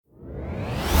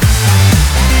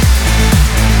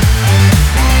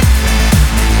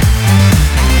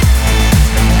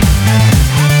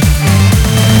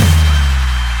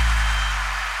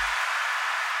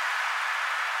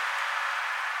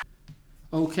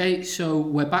Okay, so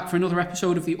we're back for another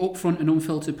episode of the Upfront and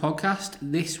Unfiltered podcast.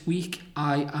 This week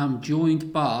I am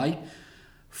joined by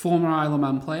former Isle of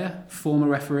Man player, former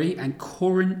referee and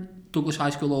current Douglas High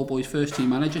School Old Boys first team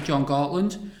manager, John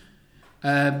Gartland.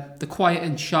 The quiet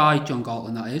and shy John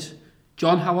Gartland, that is.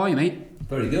 John, how are you, mate?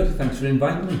 Very good, thanks for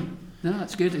inviting me. No,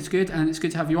 it's good, and it's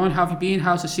good to have you on. How have you been?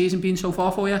 How's the season been so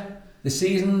far for you? The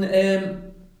season,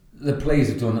 the players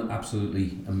have done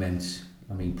absolutely immense.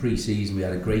 I mean, pre-season, we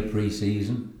had a great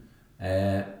pre-season.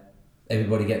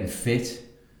 Everybody getting fit.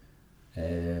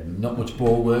 Not much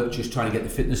ball work, just trying to get the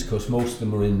fitness, because most of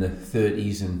them are in the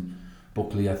 30s, and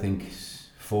Buckley, I think,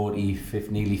 40, 50,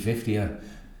 nearly 50.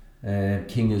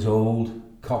 King is old.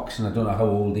 Coxon, I don't know how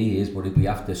old he is, but we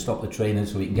have to stop the training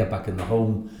so he can get back in the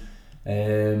home.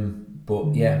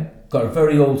 But yeah, got a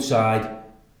very old side,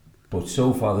 but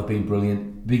so far they've been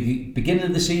brilliant. Beginning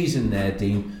of the season there,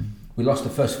 Dean, we lost the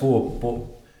first four, but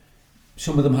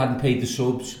some of them hadn't paid the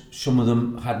subs, some of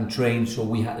them hadn't trained, so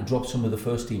we had to drop some of the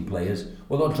first team players.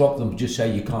 Well, not drop them, just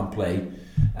say you can't play.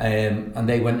 And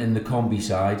they went in the combi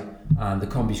side, and the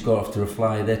combi's got off to a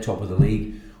flyer. They're top of the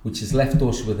league, which has left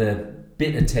us with a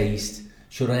bitter taste.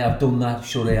 Should I have done that?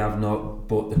 Should I have not?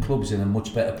 But the club's in a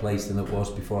much better place than it was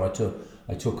before I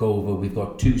took over. We've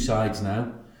got two sides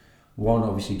now, one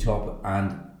obviously top,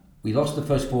 and we lost the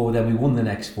first four, then we won the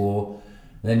next four.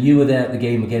 Then you were there at the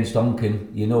game against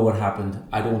Onken. You know what happened.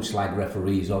 I don't slag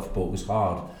referees off, but it was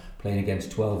hard playing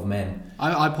against 12 men.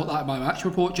 I put that in my match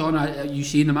report, John. You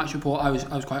seen the match report? I was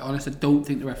quite honest. I don't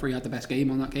think the referee had the best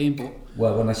game on that game, but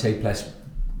well, when I say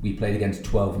we played against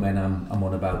 12 men, I'm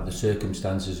on about the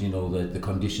circumstances, you know, the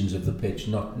conditions of the pitch,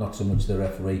 not so much the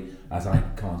referee, as I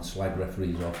can't slag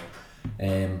referees off.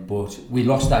 But we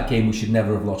lost that game. We should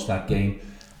never have lost that game.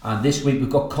 And this week we've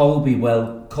got Colby.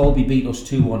 Well, Colby beat us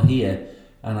 2-1 here,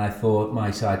 and I thought my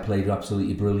side played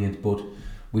absolutely brilliant, but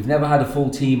we've never had a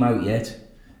full team out yet.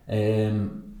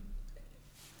 The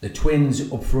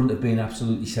twins up front have been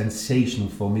absolutely sensational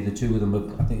for me. The two of them,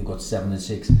 I think, have got 7 and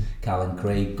 6, Cal and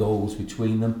Craig, goals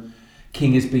between them.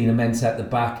 King has been immense at the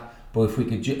back, but if we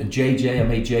could, and JJ, I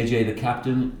made JJ the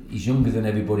captain. He's younger than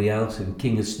everybody else, and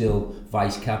King is still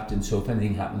vice captain, so if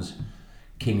anything happens,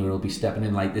 Kinger will be stepping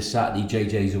in. Like this Saturday,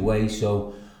 JJ's away,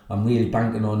 so I'm really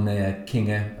banking on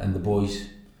Kinger and the boys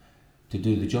to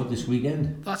do the job this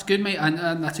weekend. That's good, mate,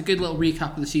 and that's a good little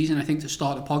recap of the season. I think to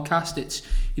start a podcast,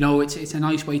 it's a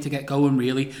nice way to get going,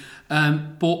 really.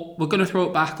 But we're going to throw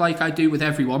it back like I do with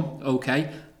everyone,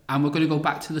 okay? And we're going to go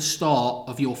back to the start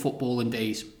of your footballing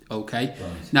days, okay?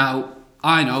 Right. Now,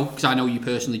 I know, because I know you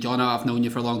personally, John. I've known you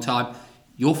for a long time.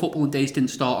 Your footballing days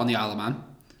didn't start on the Isle of Man.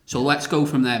 So let's go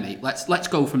from there, mate. Let's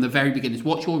go from the very beginning.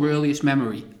 What's your earliest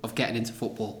memory of getting into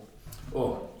football?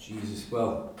 Oh, Jesus.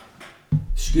 Well,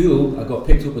 school, I got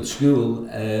picked up at school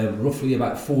roughly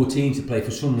about 14 to play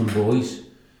for Sunderland Boys.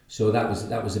 So that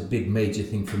was a big major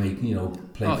thing for me, you know,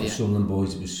 playing for Sunderland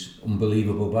Boys. It was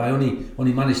unbelievable. But I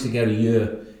only managed to get a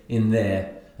year in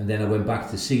there, and then I went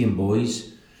back to Seeing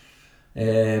Boys.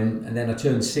 And then I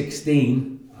turned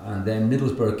 16, and then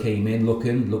Middlesbrough came in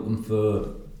looking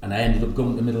for, and I ended up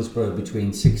going to Middlesbrough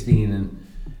between 16 and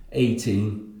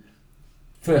 18.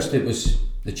 First it was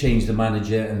they changed the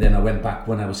manager, and then I went back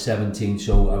when I was 17,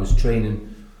 so I was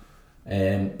training,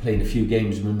 playing a few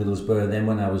games with Middlesbrough. Then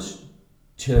when I was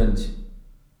turned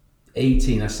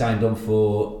 18, I signed on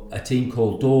for a team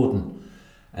called Dordon.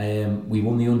 We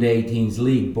won the under-18s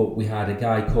league, but we had a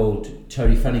guy called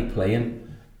Terry Fennick playing.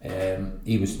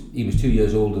 He was 2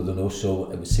 years older than us,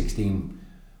 so it was 16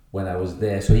 when I was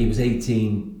there. So he was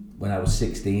 18 when I was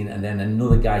 16, and then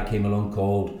another guy came along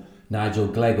called Nigel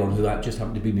Glegon, who just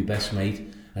happened to be my best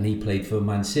mate, and he played for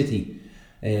Man City.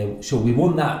 So we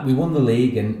won the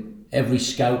league, and every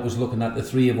scout was looking at the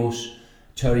three of us.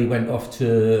 Terry went off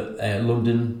to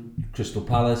London, Crystal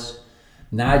Palace.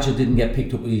 Nigel didn't get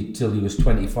picked up until he was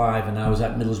 25, and I was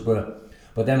at Middlesbrough.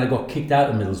 But then I got kicked out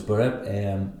of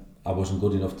Middlesbrough. I wasn't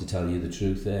good enough, to tell you the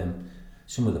truth.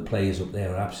 Some of the players up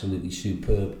there are absolutely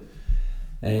superb.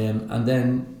 And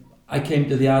then I came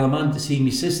to the Isle of Man to see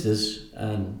my sisters,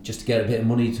 and just to get a bit of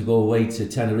money to go away to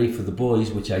Tenerife for the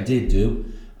boys, which I did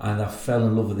do, and I fell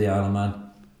in love with the Isle of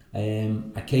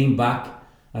Man. I came back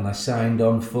and I signed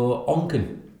on for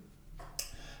Onken.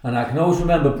 And I can always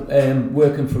remember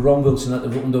working for Ron Wilson at the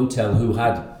Rutland Hotel, who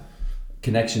had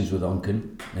connections with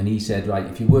Onken, and he said, right,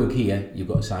 if you work here, you've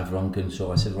got to sign for Onken.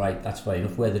 So I said, right, that's fine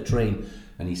enough, where the train?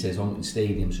 And he says, Onken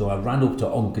Stadium. So I ran up to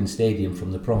Onken Stadium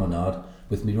from the promenade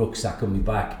with my rucksack on my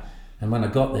back, and when I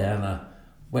got there and I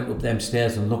went up them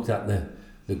stairs and looked at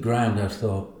the ground, I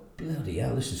thought, bloody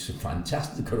hell, this is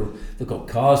fantastic. They've got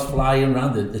cars flying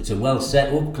around, it's a well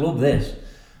set up club, this.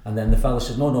 And then the fella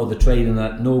said, no, they're training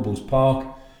at Nobles Park.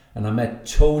 And I met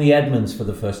Tony Edmonds for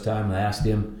the first time, and I asked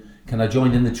him, can I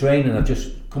join in the training? I've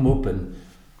just come up, and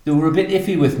they were a bit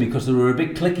iffy with me because they were a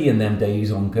bit clicky in them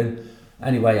days, Uncle.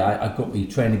 Anyway, I got my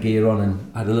training gear on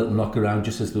and had a little knock around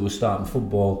just as they were starting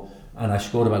football, and I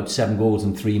scored about 7 goals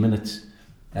in 3 minutes.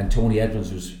 And Tony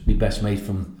Edmonds was my best mate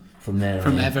from there.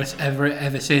 From ever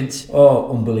since.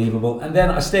 Oh, unbelievable! And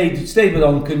then I stayed with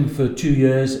Onken for 2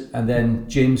 years, and then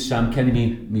James Sam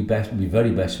Kenny, my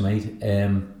very best mate,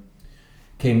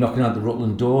 came knocking at the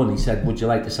Rutland door, and he said, "Would you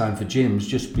like to sign for Jim's?"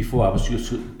 Just before I was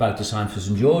just about to sign for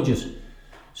St George's.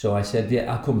 So I said,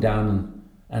 "Yeah, I'll come down."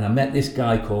 And I met this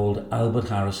guy called Albert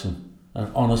Harrison,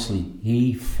 and honestly,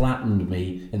 he flattened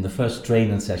me in the first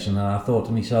training session, and I thought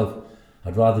to myself,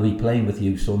 I'd rather be playing with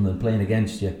you, son, than playing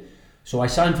against you. So I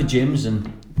signed for Jim's,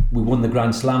 and we won the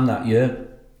Grand Slam that year.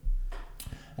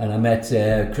 And I met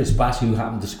Chris Bass, who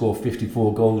happened to score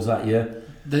 54 goals that year.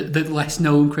 The less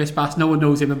known Chris Bass. No one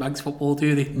knows him in Manx football,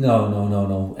 do they?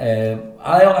 No.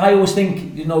 I always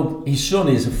think, his son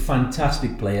is a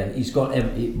fantastic player. He's got,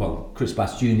 Chris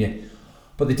Bass Jr.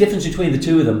 But the difference between the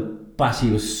two of them, Bassy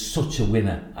was such a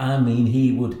winner. I mean,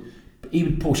 he would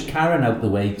push Karen out the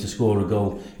way to score a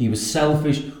goal. He was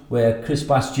selfish, where Chris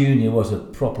Bass Jr. was a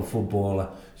proper footballer.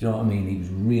 Do you know what I mean? He was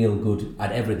real good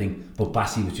at everything, but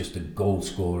Bassy was just a goal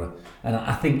scorer. And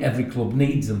I think every club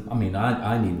needs them. I mean,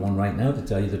 I need one right now, to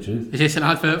tell you the truth. Is this an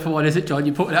advert for what is it, John?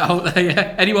 You're putting it out there,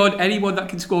 yeah? Anyone that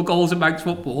can score goals in Manx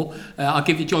football, I'll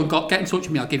give you John Gott. Get in touch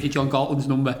with me, I'll give you John Gotland's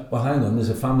number. Well, hang on, there's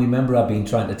a family member I've been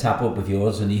trying to tap up of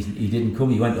yours, and he didn't come.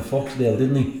 He went to Foxdale,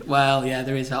 didn't he? Well, yeah,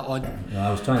 there is that one.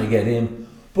 I was trying to get him.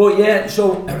 But yeah,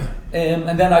 so,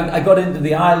 and then I got into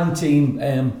the Ireland team.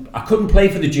 I couldn't play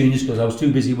for the juniors because I was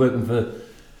too busy working for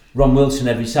Ron Wilson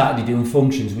every Saturday doing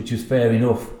functions, which was fair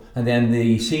enough. And then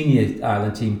the senior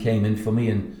Ireland team came in for me,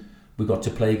 and we got to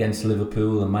play against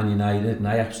Liverpool and Man United, and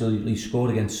I absolutely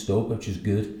scored against Stoke, which was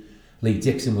good. Lee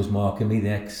Dixon was marking me, the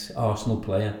ex-Arsenal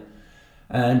player.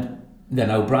 And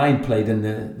then O'Brien played in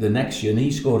the next year, and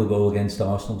he scored a goal against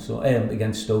Arsenal, so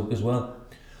against Stoke as well.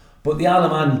 But the Isle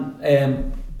of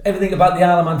Man, everything about the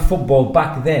Isle of Man football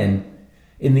back then,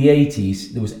 in the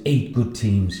 80s, there was 8 good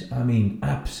teams. I mean,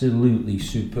 absolutely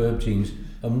superb teams.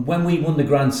 And when we won the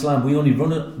Grand Slam, we only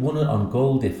won it on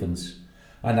goal difference.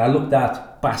 And I looked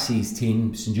at Bassy's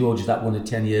team, St George's, that won it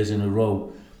 10 years in a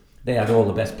row. They had all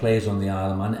the best players on the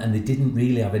Isle of Man, and they didn't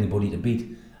really have anybody to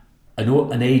beat.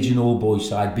 An aging old boys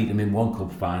side beat them in one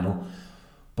cup final.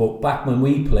 But back when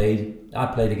we played, I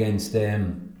played against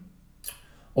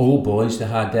old boys. They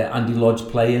had Andy Lodge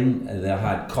playing, they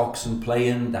had Coxon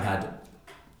playing, they had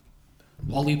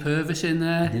Wally Purvis in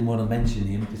there. I didn't want to mention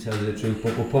him, to tell you the truth,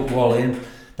 but we'll put Wally in.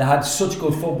 They had such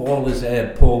good footballers.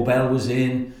 Paul Bell was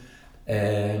in.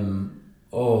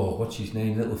 What's his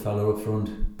name? Little fella up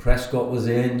front. Prescott was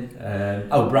in.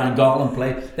 Brian Garland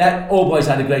played. That old boys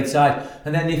had a great side.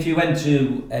 And then if you went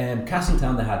to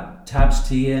Castletown, they had Tabs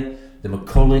Tier, the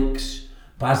McCullochs,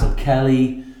 Basil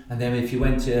Kelly. And then if you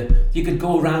went you could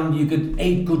go around,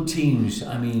 8 good teams.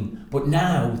 I mean, but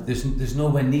now there's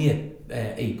nowhere near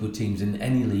 8 good teams in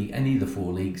any league, any of the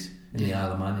 4 leagues in the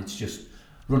Isle of Man. It's just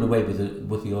run away with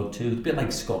the odd 2. It's a bit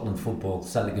like Scotland football,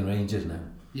 Celtic and Rangers now.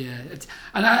 Yeah,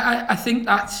 and I think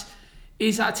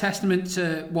is that a testament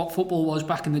to what football was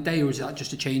back in the day, or is that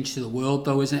just a change to the world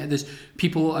though, isn't it? There's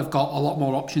people have got a lot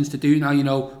more options to do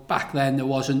now. Back then there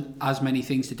wasn't as many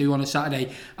things to do on a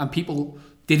Saturday, and people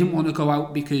didn't want to go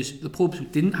out because the pubs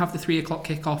didn't have the 3 o'clock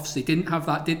kickoffs. They didn't have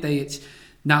that, did they? It's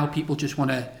now people just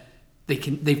want to.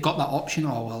 They've got that option.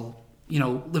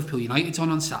 Liverpool United's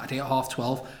on Saturday at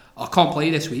 12:30. I can't play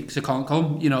this week because I can't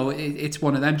come. It's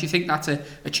one of them. Do you think that's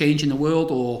a change in the world,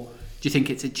 or do you think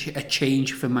it's a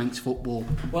change for Manx football?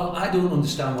 Well, I don't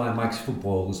understand why Manx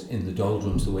football's in the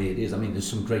doldrums the way it is. I mean, there's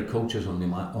some great coaches on the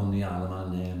Isle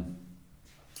of Man.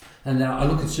 And now I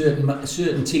look at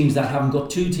certain teams that haven't got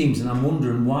 2 teams, and I'm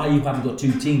wondering why you haven't got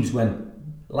 2 teams when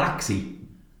Laxey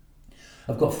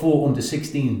have got 4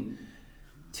 under-16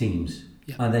 teams.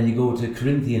 Yeah. And then you go to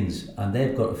Corinthians, and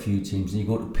they've got a few teams, and you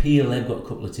go to Peel, they've got a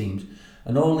couple of teams.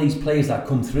 And all these players that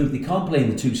come through, they can't play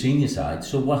in the 2 senior sides,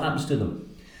 so what happens to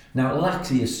them? Now,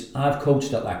 Laxey, I've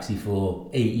coached at Laxey for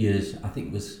 8 years. I think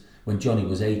it was when Johnny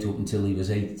was 8 up until he was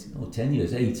 10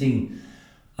 years, 18.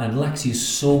 And Laxey is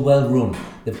so well run.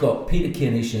 They've got Peter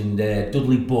Kinnish and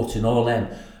Dudley Butt and all them,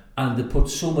 and they put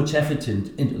so much effort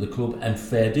into the club, and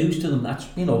fair dues to them. That's,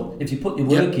 if you put your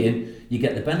work in, you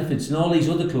get the benefits. And all these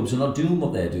other clubs are not doing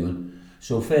what they're doing,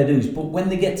 so fair dues. But when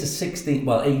they get to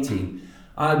 18,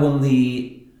 I won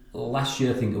last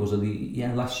year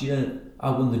I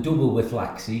won the double with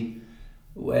Laxey,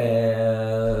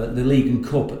 the League and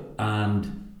Cup,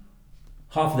 and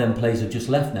half of them players have just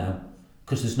left now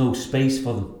because there's no space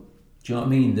for them. Do you know what I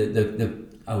mean?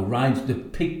 They're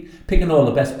picking all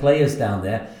the best players down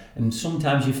there, and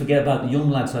sometimes you forget about the young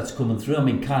lads that's coming through. I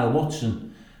mean, Kyle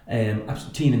Watson,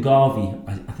 Tina Garvey,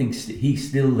 I think he's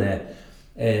still there.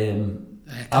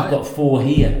 I've got 4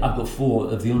 here. I've got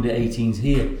 4 of the under-18s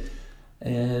here.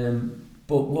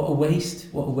 But what a waste!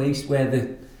 What a waste! Where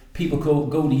the people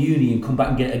go to uni and come back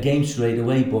and get a game straight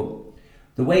away. But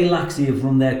the way Laxey have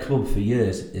run their club for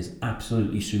years is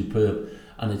absolutely superb,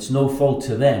 and it's no fault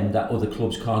to them that other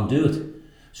clubs can't do it.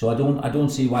 So I don't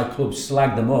see why clubs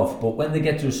slag them off. But when they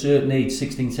get to a certain age,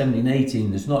 16, 17, 18,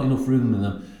 there's not enough room in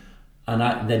them,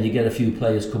 and then you get a few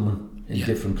players coming in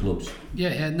different clubs.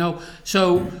 No.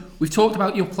 So we've talked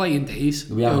about your playing days.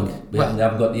 We haven't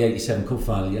got the '87 Cup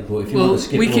final yet. But if you want to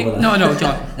skip over that, no,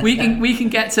 John. we can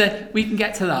get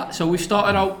to that. So we've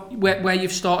started out where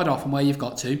you've started off and where you've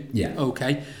got to. Yeah.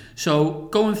 Okay. So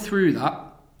going through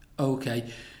that. Okay.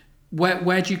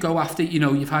 Where do you go after?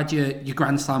 You've had your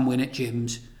Grand Slam win at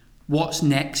Gyms. What's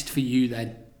next for you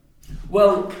then?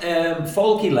 Well,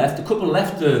 Falky left. A couple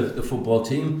left the football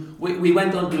team. We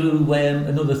went on to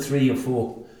another 3 or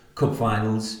 4 cup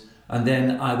finals, and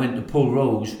then I went to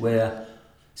Pulrose, where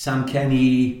Sam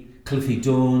Kenny, Cliffy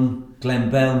Dunn, Glenn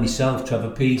Bell, myself, Trevor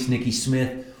Peace, Nicky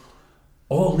Smith,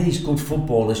 all these good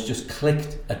footballers just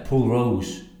clicked at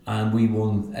Pulrose, and we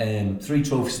won 3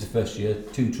 trophies the first year,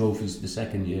 2 trophies the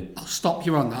second year. I'll stop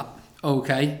you on that,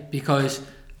 okay? Because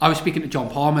I was speaking to John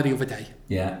Palmer the other day.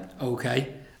 Yeah.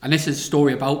 Okay. And this is a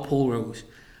story about Pulrose.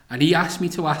 And he asked me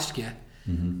to ask you,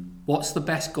 what's the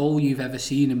best goal you've ever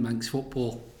seen in Manx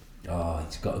football? Oh,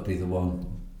 it's got to be the one.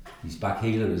 He's back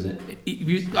healer, is it?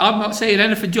 I'm not saying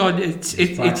anything, John. It's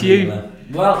you.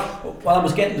 Well, I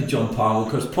was getting to John Palmer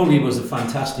because Pully was a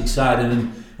fantastic side,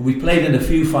 and we played in a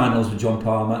few finals with John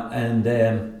Palmer, and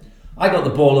I got the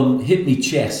ball and hit me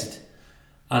chest,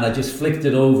 and I just flicked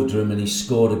it over to him, and he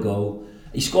scored a goal.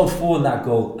 He scored 4 in that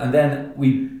goal, and then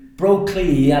we broke clear.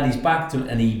 He had his back to it,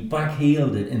 and he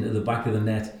back-heeled it into the back of the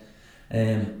net.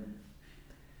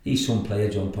 He's some player,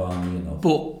 John Palmer,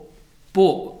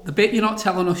 But the bit you're not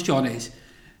telling us, John, is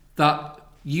that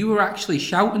you were actually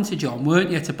shouting to John,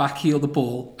 weren't you, to back-heel the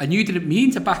ball, and you didn't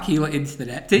mean to back-heel it into the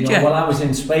net, did you? Well, I was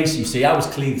in space, you see. I was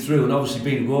clean through, and obviously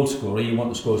being a goal scorer, you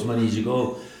want to score as many as you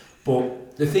go.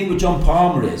 But the thing with John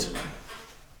Palmer is,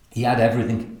 he had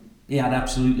everything. He had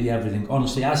absolutely everything.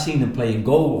 Honestly, I seen him play in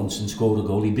goal once and scored a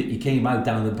goal. He came out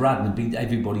down the Braddon and beat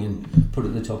everybody and put it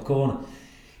in the top corner.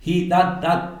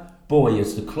 That boy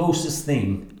is the closest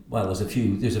thing. Well, there's a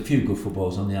few good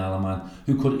footballers on the Isle of Man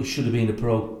who should have been a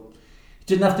pro. He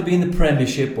didn't have to be in the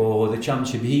Premiership or the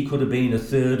Championship. He could have been a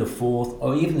 3rd or 4th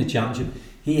or even the Championship.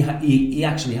 He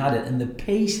actually had it, and the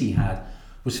pace he had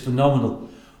was phenomenal.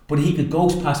 But he could go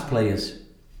past players.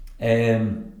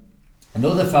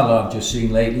 Another fellow I've just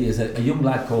seen lately is a young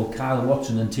lad called Kyle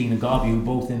Watson and Tina Garvey, who are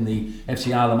both in the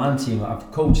FC Isle of Man team.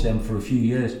 I've coached them for a few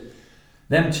years.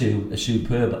 Them two are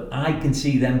superb. I can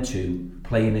see them two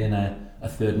playing in a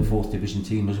 3rd and 4th division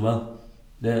team as well.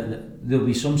 There'll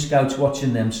be some scouts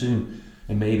watching them soon,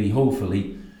 and maybe,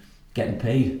 hopefully, getting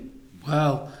paid.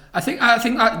 Well, I think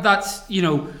that's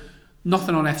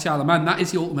nothing on FC Isle of Man. That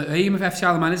is the ultimate aim of FC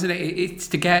Isle of Man, isn't it? It's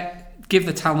to give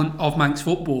the talent of Manx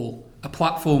football a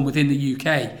platform within the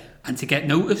UK and to get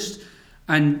noticed.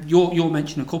 And you're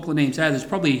mentioning a couple of names there. There's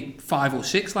probably 5 or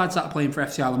 6 lads that are playing for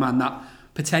FC Isle of Man that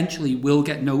potentially will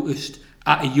get noticed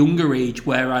at a younger age,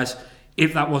 whereas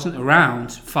if that wasn't around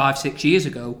 5-6 years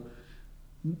ago,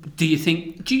 do you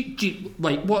think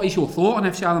what is your thought on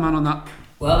FC Isle of Man on that?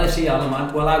 Well, FC Isle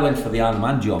of Man, I went for the Isle of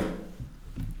Man job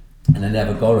and I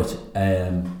never got it.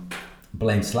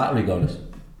 Blaine Slattery got it,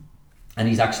 and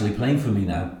he's actually playing for me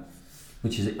now,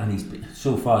 he's been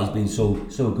so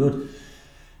good.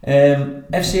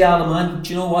 FC Isle of Man, do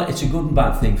you know what? It's a good and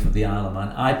bad thing for the Isle of Man.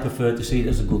 I prefer to see it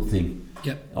as a good thing.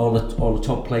 Yep. All the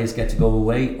top players get to go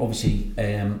away. Obviously,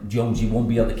 Jonesy won't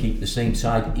be able to keep the same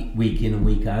side week in and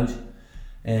week out.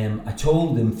 I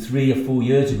told them 3 or 4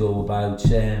 years ago about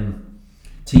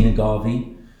Tina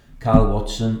Garvey, Kyle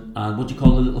Watson, and what do you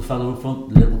call the little fellow up front,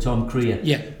 little Tom Creer.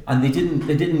 Yeah. And they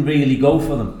didn't really go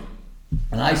for them.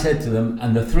 And I said to them,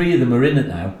 and the 3 of them are in it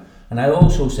now. And I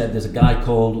also said there's a guy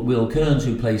called Will Kearns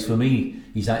who plays for me.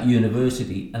 He's at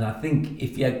university, and I think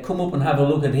if you come up and have a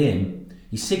look at him,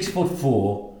 he's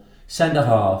 6'4", centre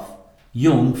half,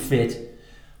 young, fit,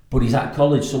 but he's at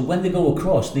college. So when they go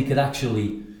across, they could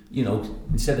actually,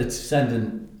 instead of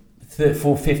sending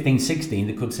 15, 16,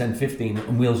 they could send 15,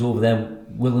 and Will's over there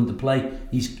willing to play.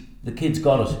 The kid's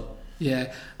got it.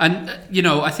 Yeah, and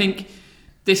I think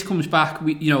this comes back.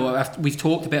 We've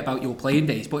talked a bit about your playing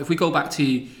days, but if we go back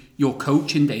to your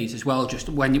coaching days as well, just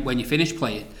when you finish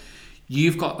playing,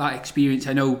 you've got that experience.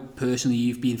 I know personally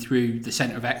you've been through the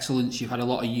Centre of Excellence, you've had a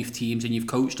lot of youth teams, and you've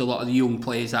coached a lot of the young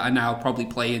players that are now probably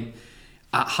playing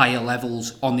at higher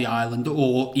levels on the island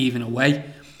or even away.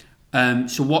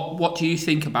 So what do you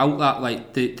think about that,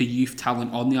 like the youth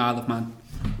talent on the Isle of Man?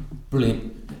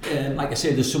 Brilliant. Like I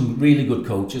said, there's some really good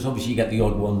coaches. Obviously you get the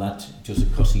odd one that just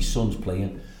because his son's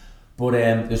playing. But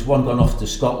there's one gone off to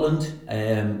Scotland.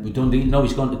 We don't know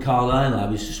he's gone to Carlisle. I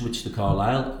was switched to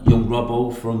Carlisle. Young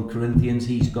Robbo from Corinthians,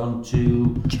 he's gone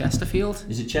to Chesterfield.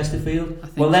 Is it Chesterfield? I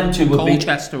think well, them two were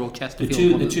Colchester or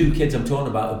Chesterfield. The two kids I'm talking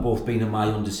about have both been in my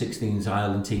under-16s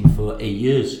Ireland team for 8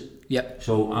 years. Yep.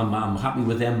 So I'm happy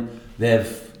with them.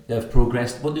 They've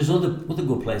progressed. But there's other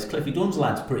good players. Cliffy Dunn's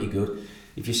lad's pretty good.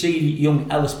 If you see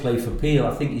young Ellis play for Peel,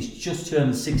 I think he's just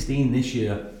turned 16 this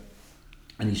year,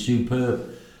 and he's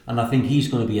superb. And I think he's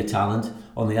going to be a talent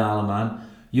on the Isle of Man.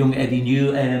 Young Eddie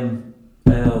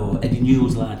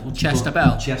Newell's lad. Chester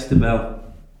Bell. Chester Bell.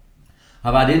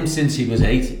 I've had him since he was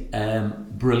 8.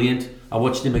 Brilliant. I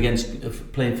watched him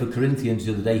playing for Corinthians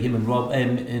the other day. Him and Robbo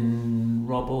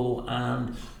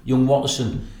and young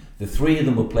Watterson. The three of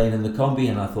them were playing in the combi,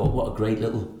 and I thought, what a great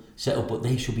little setup. But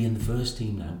they should be in the first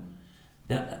team now.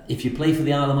 If you play for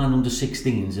the Isle of Man under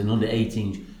 16s and under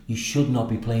 18s, you should not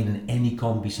be playing in any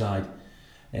combi side.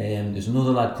 There's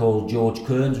another lad called George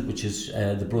Kearns, which is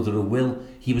the brother of Will.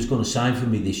 He was going to sign for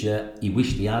me this year. He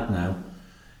wished he had now.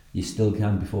 You still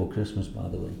can before Christmas, by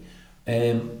the way.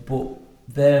 But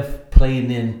they're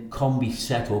playing in combi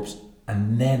setups,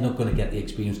 and they're not going to get the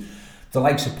experience. The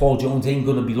likes of Paul Jones ain't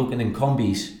going to be looking in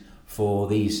combis for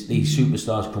these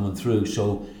superstars coming through.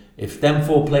 So if them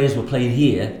 4 players were playing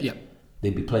here,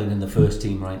 they'd be playing in the first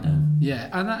team right now. Yeah,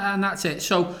 and that's it.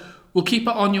 So we'll keep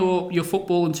it on your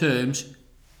footballing terms.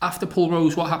 After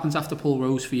Pulrose, what happens after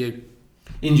Pulrose for you?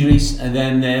 Injuries, and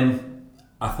then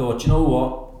I thought, you know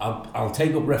what, I'll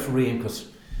take up refereeing because,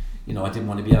 I didn't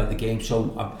want to be out of the game.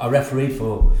 So I refereed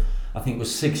for, I think it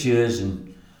was 6 years,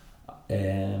 and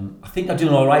I think I'm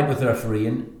doing all right with the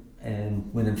refereeing,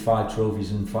 and winning 5 trophies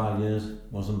in 5 years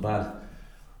wasn't bad.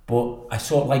 But I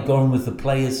sort of like going with the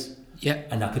players,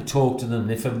 and I could talk to them.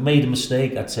 If I've made a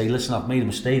mistake, I'd say, listen, I've made a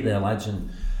mistake there, lads.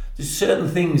 And there's certain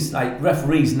things, like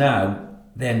referees now,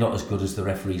 they're not as good as the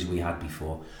referees we had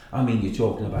before. I mean, you're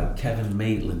talking about Kevin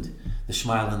Maitland, the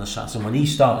smiling assassin. When he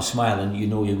started smiling, you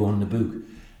know you're going in the book.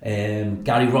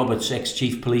 Gary Roberts,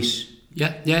 ex-chief police.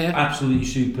 Yeah. Absolutely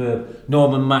superb.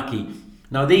 Norman Mackey.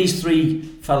 Now, these 3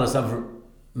 fellas I've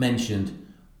mentioned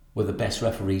were the best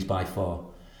referees by far.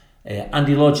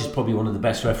 Andy Lodge is probably one of the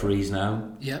best referees now.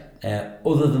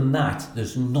 Other than that,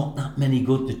 there's not that many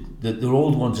good. The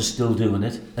old ones are still doing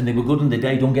it, and they were good in the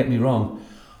day, don't get me wrong.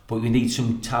 But we need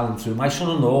some talent through. My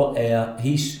son-in-law,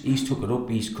 he's took it up.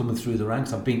 He's coming through the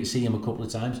ranks. I've been to see him a couple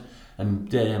of times,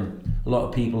 and a lot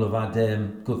of people have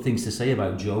had good things to say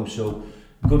about Joe. So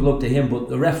good luck to him. But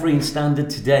the refereeing standard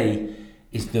today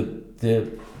is the.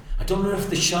 I don't know if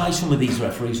they're shy, some of these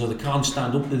referees, or they can't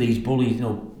stand up to these bully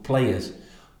players.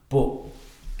 But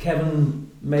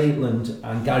Kevin Maitland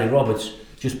and Gary Roberts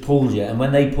just pulled you, and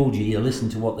when they pulled you, you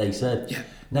listened to what they said. Yeah.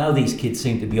 Now these kids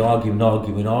seem to be arguing.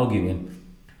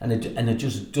 And it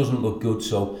just doesn't look good.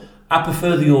 So I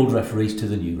prefer the old referees to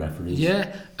the new referees.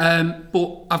 Yeah,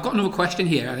 but I've got another question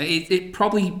here, and it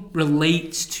probably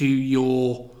relates to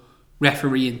your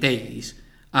refereeing days,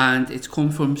 and it's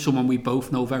come from someone we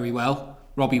both know very well,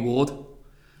 Robbie Ward.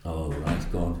 Oh,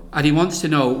 right, go on. And he wants to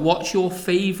know, what's your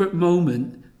favourite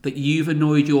moment that you've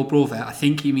annoyed your brother, I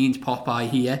think he means Popeye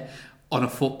here, on a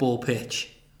football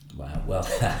pitch? Wow, well,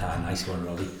 nice one,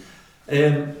 Robbie.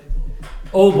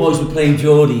 All boys were playing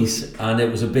Geordie's, and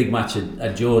it was a big match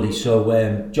at Geordie's.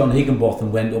 So John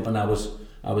Higginbotham went up, and I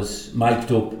was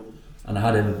mic'd up, and I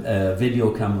had a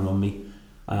video camera on me,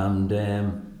 and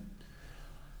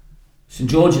St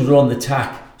George's were on the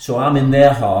tack, so I'm in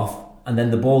their half, and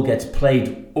then the ball gets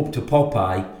played up to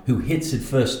Popeye, who hits it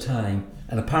first time,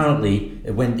 and apparently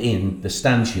it went in the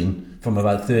stanchion from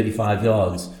about 35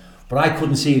 yards, but I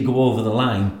couldn't see it go over the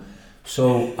line,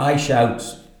 so I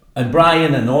shout. And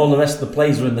Brian and all the rest of the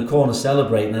players were in the corner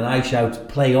celebrating, and I shout,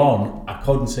 play on. I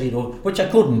couldn't say it all, which I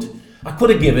couldn't. I could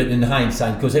have given it in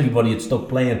hindsight because everybody had stopped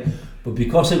playing. But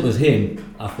because it was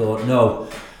him, I thought, no,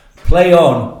 play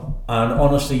on. And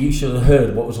honestly, you should have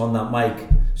heard what was on that mic.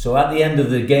 So at the end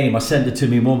of the game, I sent it to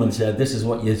my mum and said, this is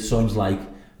what your son's like.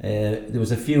 There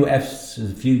was a few F's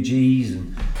and a few G's.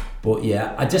 But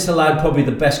yeah, I just allowed probably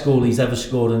the best goal he's ever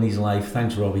scored in his life.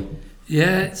 Thanks, Robbie.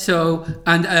 Yeah, so,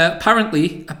 and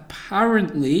apparently,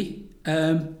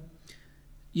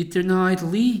 you denied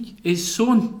Lee, his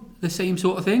son, the same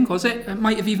sort of thing, was it? It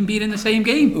might have even been in the same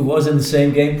game. It was in the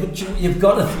same game, but I've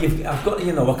got to,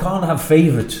 you know, I can't have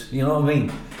favourites, you know what I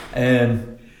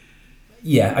mean?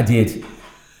 Yeah, I did.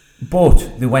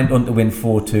 But they went on to win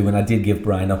 4-2, and I did give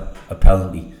Brian a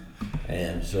penalty.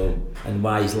 And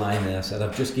why he's lying there, I said,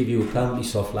 I've just give you a penalty,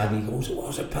 soft lad. He goes,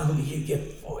 what's a penalty? You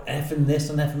effing this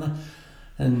and effing that.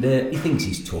 And he thinks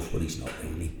he's tough, but he's not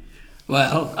really.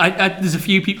 Well, there's a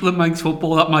few people in Manx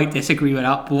football that might disagree with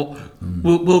that, but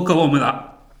we'll go on with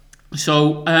that.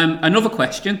 So, another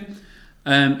question,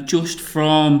 just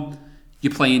from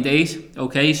your playing days,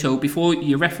 okay? So, before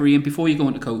you're refereeing, before you go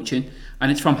into coaching,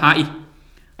 and it's from Hattie.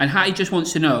 And Hattie just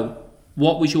wants to know,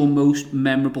 what was your most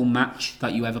memorable match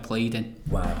that you ever played in?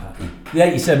 Wow, Hattie. The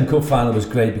 87 Cup final was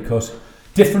great because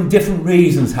different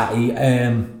reasons, Hattie.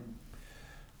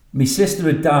 My sister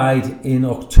had died in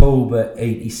October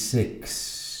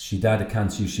 86. She died of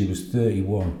cancer. She was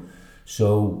 31.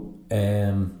 So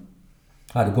I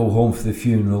had to go home for the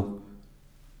funeral,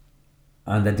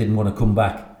 and I didn't want to come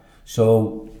back.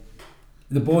 So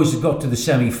the boys had got to the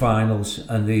semi-finals,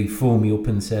 and they phoned me up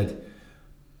and said,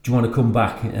 do you want to come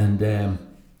back? And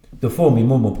they phoned me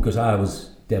mum up because I was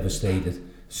devastated.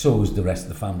 So was the rest of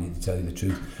the family, to tell you the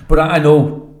truth. But I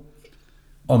know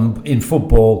in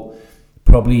football,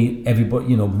 probably everybody,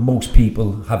 you know, most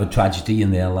people have a tragedy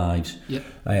in their lives. Yep.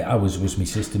 I was my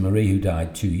sister Marie, who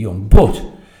died too young. But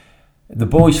the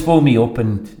boys phoned me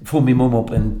mum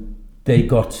up, and they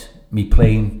got me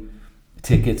plane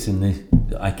tickets,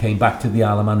 and I came back to the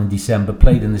Isle of Man in December,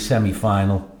 played in the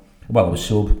semi-final. Well, I was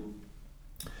sub.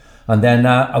 And then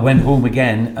I went home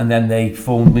again, and then they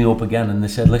phoned me up again, and they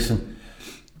said, listen,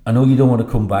 I know you don't want to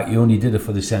come back, you only did it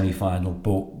for the semi-final,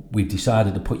 but we've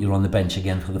decided to put you on the bench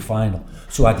again for the final.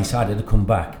 So I decided to come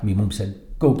back. My mum said,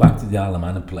 go back to the Isle of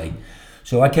Man and play.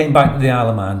 So I came back to the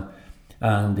Isle of Man,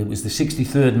 and it was the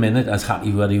 63rd minute, as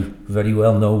Hattie very, very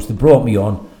well knows. They brought me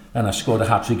on, and I scored a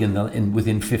hat-trick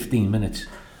within 15 minutes,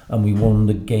 and we won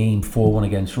the game 4-1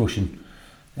 against Russian,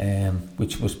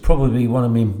 which was probably one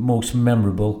of my most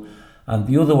memorable. And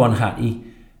the other one, Hattie,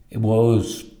 it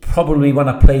was probably when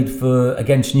I played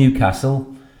against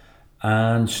Newcastle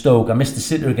and Stoke. I missed the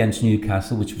sitter against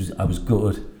Newcastle, I was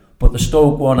good. But the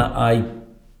Stoke one,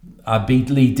 I beat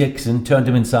Lee Dixon, turned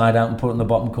him inside out and put it in the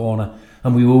bottom corner.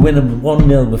 And we were winning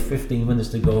 1-0 with 15 minutes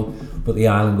to go, but the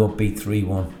Island got beat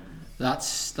 3-1. That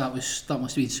must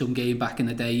have been some game back in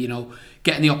the day, you know,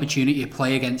 getting the opportunity to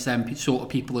play against them sort of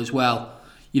people as well.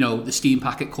 You know, the Steam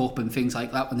Packet Cup and things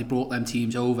like that, when they brought them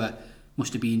teams over,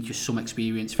 must have been just some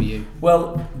experience for you.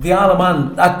 Well, the Isle of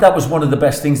Man, that was one of the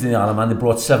best things in the Isle of Man. They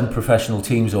brought 7 professional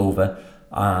teams over,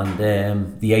 and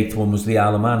the 8th one was the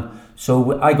Isle of Man.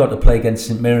 So I got to play against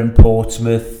St Mirren,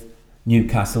 Portsmouth,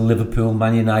 Newcastle, Liverpool,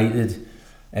 Man United.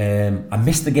 I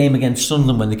missed the game against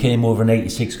Sunderland when they came over in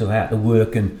 86 because I had to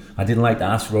work, and I didn't like to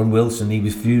ask Ron Wilson. He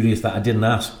was furious that I didn't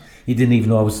ask. He didn't even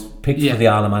know I was picked for the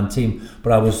Isle of Man team.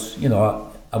 But I was, you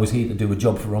know, I was here to do a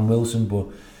job for Ron Wilson, but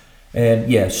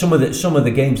some of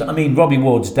the games. I mean, Robbie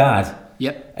Ward's dad.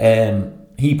 Yep.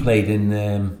 He played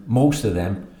in most of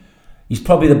them. He's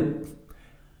probably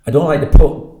I don't like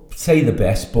to say the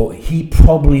best, but he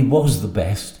probably was the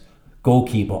best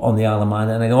goalkeeper on the Isle of Man.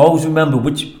 And I always remember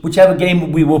whichever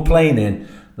game we were playing in,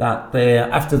 that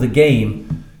after the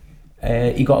game,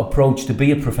 he got approached to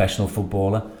be a professional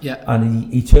footballer. Yeah.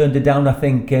 And he turned it down. I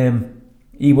think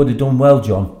he would have done well,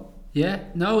 John. Yeah,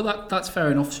 no, that's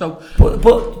fair enough. So,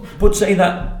 but saying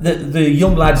that the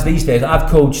young lads these days, I've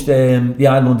coached the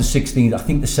Island under 16. I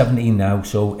think they're 17 now.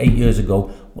 So 8 years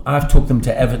ago, I've took them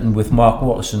to Everton with Mark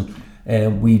Watterson.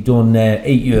 We've done 8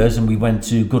 years, and we went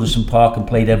to Goodison Park and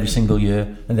played every single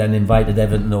year, and then invited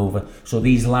Everton over. So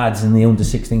these lads in the under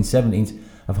 16, 17s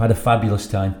have had a fabulous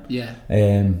time. Yeah.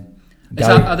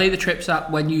 Are they the trips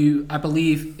that when you, I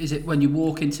believe, is it when you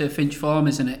walk into Finch Farm,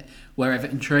 isn't it, where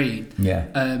Everton train?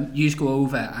 Yeah. You just go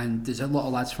over, and there's a lot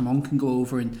of lads from Onken go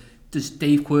over, and does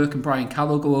Dave Quirk and Brian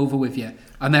Callow go over with you?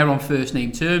 And they're on first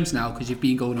name terms now because you've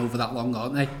been going over that long,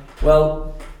 aren't they?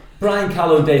 Well, Brian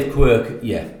Callow and Dave Quirk,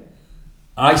 yeah.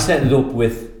 I set it up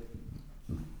with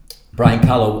Brian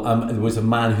Callow. There was a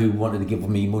man who wanted to give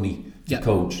me money to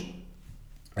coach,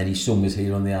 and his son was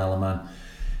here on the Isle of Man.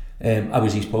 I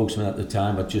was his spokesman at the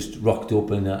time. I just rocked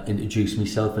up and introduced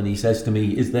myself, and he says to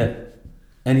me, is there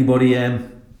anybody,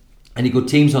 any good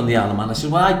teams on the Isle of Man? I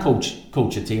said, well, I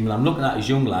coach a team, and I'm looking at his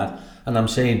young lad, and I'm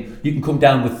saying, you can come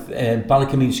down with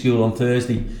Ballacomine School on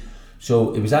Thursday.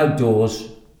 So it was outdoors,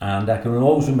 and I can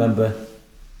always remember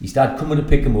his dad coming to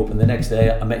pick him up, and the next day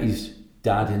I met his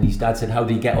dad, and his dad said, how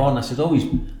did he get on? I said, oh,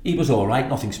 he was all right,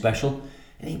 nothing special.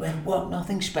 And he went, what,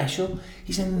 nothing special?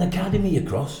 He's in an academy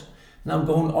across. And I'm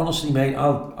going, honestly, mate,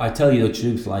 I tell you the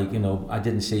truth, like, you know, I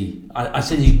didn't see... I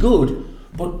said, he's good,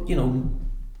 but, you know,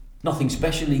 nothing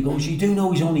special. He goes, you do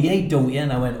know he's only 8, don't you?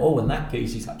 And I went, oh, in that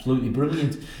case, he's absolutely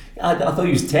brilliant. I thought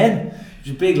he was 10. He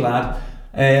was a big lad.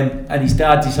 And his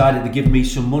dad decided to give me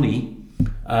some money,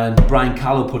 and Brian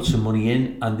Callow put some money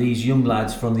in, and these young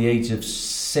lads from the age of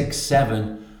 6,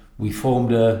 7, we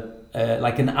formed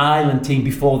like an island team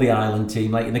before the island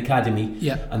team, like an academy,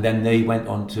 and then they went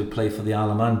on to play for the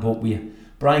Isle of Man. But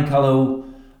Brian Callow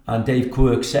and Dave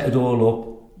Quirk set it all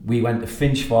up. We went to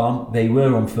Finch Farm. They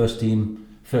were on first name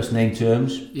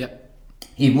terms.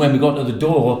 Even when we got to the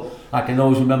door, I can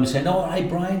always remember saying, "All right,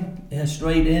 Brian,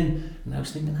 straight in." And I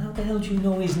was thinking, how the hell do you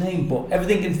know his name? But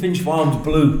everything in Finch Farm's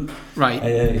blue.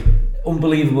 Right.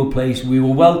 Unbelievable place. We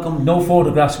were welcome. No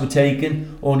photographs were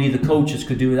taken. Only the coaches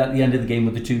could do it at the end of the game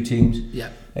with the two teams.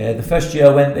 The first year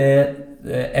I went there,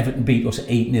 Everton beat us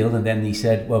 8-0, and then he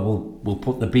said, well, we'll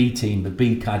put the B team, the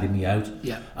B academy out.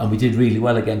 And we did really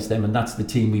well against them, and that's the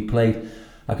team we played.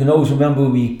 I can always remember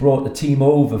we brought the team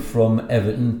over from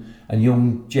Everton, and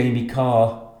young Jamie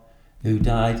Carr, who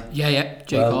died.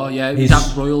 Carr, He was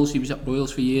at Royals. He was at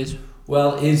Royals for years.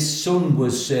 Well, his son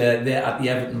was there at the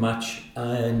Everton match,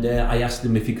 and I asked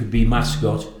him if he could be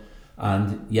mascot,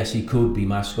 and yes, he could be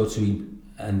mascot. So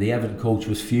and the Everton coach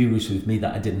was furious with me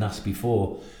that I didn't ask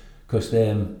before, because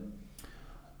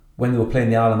when they were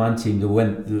playing the Isle of Man team,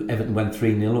 Everton went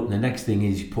 3-0 up, and the next thing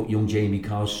is you put young Jamie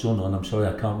Carr's son on. I'm sorry,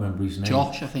 I can't remember his name.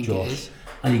 Josh, I think it is.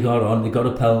 And he got on. They got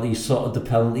a penalty. He sorted the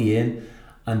penalty in.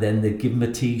 And then they give him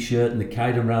a t-shirt and they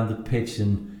carried him around the pitch,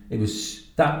 and it was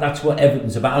that's what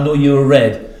Everton's about. I know you're a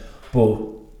Red, but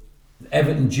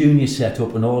Everton Junior set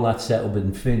up and all that set up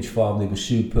in Finch Farm, they were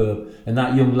superb, and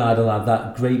that young lad will have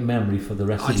that great memory for the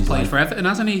rest of his life. He's played for Everton,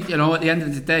 hasn't he? You know, at the end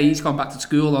of the day, he's gone back to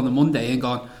school on the Monday and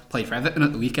gone play for Everton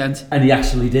at the weekend. And he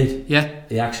actually did. Yeah,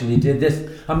 he actually did.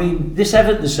 This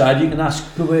Everton side, you can ask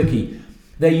Kawerki,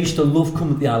 they used to love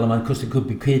coming to the Isle of Man because they could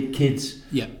be kids.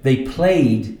 They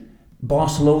played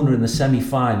Barcelona in the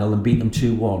semi-final and beat them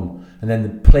 2-1, and then they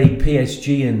played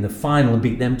PSG in the final and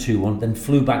beat them 2-1, then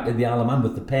flew back to the Isle of Man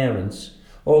with the parents.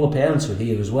 All the parents were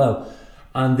here as well,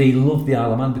 and they loved the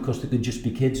Isle of Man because they could just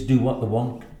be kids, do what they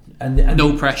want, and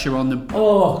no pressure on them.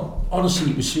 Oh,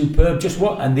 honestly, it was superb.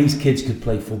 And these kids could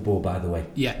play football, by the way.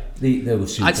 They were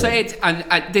superb. I'd say it,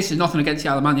 and this is nothing against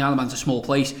the Isle of Man. The Isle of Man's a small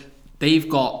place. They've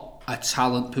got a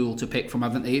talent pool to pick from,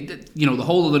 haven't they? You know, the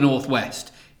whole of the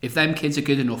Northwest. If them kids are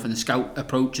good enough and the scout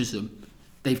approaches them,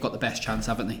 they've got the best chance,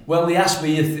 haven't they? Well, they asked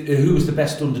me who was the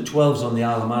best under-12s on the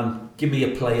Isle of Man. Give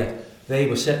me a player. They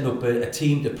were setting up a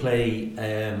team to play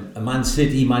a Man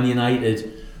City, Man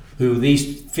United, who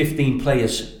these 15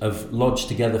 players have lodged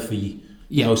together for you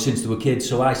know, since they were kids.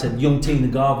 So I said, young Tina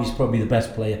Garvey's probably the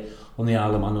best player on the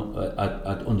Isle of Man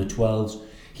at under-12s.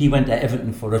 He went to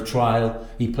Everton for a trial.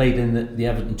 He played in the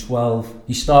Everton 12.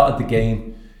 He started the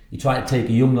game. He tried to take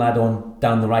a young lad on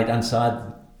down the right-hand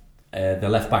side. The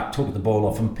left-back took the ball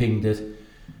off and pinged it.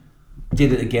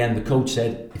 Did it again. The coach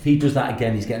said, if he does that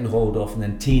again, he's getting hauled off. And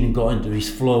then Teenan got into his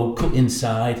flow, cut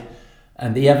inside.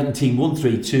 And the Everton team won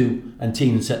 3-2. And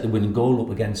Teenan set the winning goal up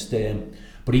against...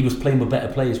 but he was playing with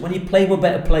better players. When you play with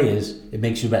better players, it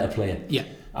makes you a better player.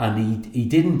 And he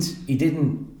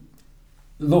didn't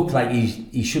look like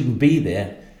he shouldn't be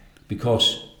there,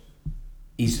 because...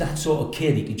 he's that sort of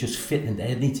kid. He could just fit into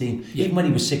any team. Even when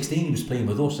he was 16, he was playing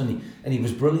with us, and he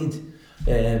was brilliant.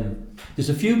 There's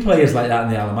a few players like that in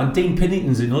the Isle of Man. Dean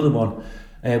Pinnington's another one.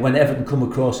 When Everton come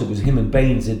across, it was him and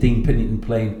Baines and Dean Pinnington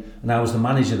playing, and I was the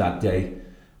manager that day.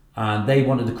 And they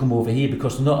wanted to come over here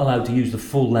because they're not allowed to use the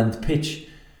full length pitch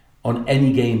on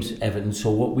any games, Everton. So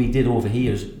what we did over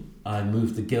here is I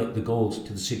moved the goals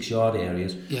to the 6-yard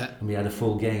areas, and we had a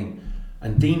full game.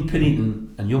 And Dean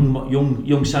Pinnington and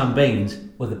young Sam Baines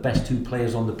were the best two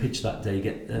players on the pitch that day.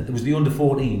 It was the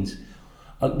under-14s.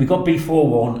 We got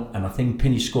B4-1, and I think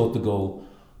Pinney scored the goal.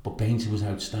 But Baines was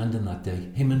outstanding that day.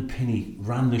 Him and Pinney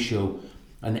ran the show,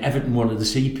 and Everton wanted to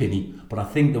see Pinney, but I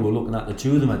think they were looking at the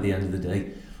two of them at the end of the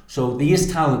day. So there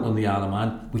is talent on the Isle of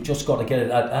Man. We've just got to get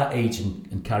it at that age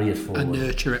and carry it forward. And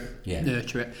nurture it.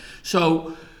 Nurture it.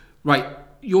 So, right,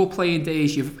 your playing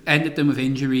days, you've ended them with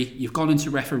injury. You've gone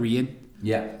into refereeing.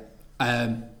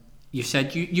 You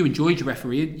said you enjoyed your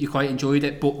refereeing, you quite enjoyed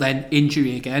it, but then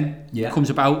injury again comes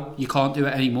about, you can't do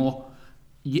it anymore.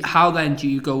 How then do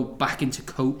you go back into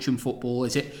coaching football?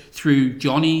 Is it through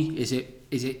Johnny? Is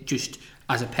it just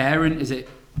as a parent? Is it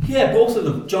Yeah, both of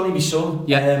them. Johnny, my son,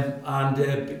 Yeah.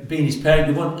 and being his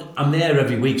parent, I'm there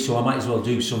every week, so I might as well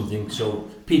do something. So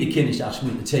Peter Kinnish asked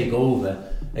me to take over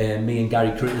me and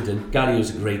Gary Crittenden. Gary's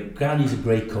a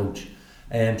great coach.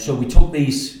 So we took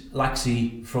these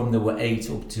Laxey from they were 8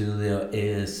 up to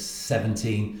the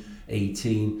 17,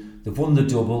 18. They've won the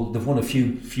double. They've won a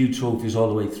few trophies all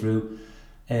the way through,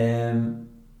 and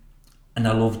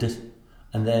I loved it.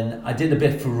 And then I did a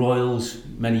bit for Royals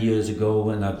many years ago,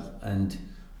 and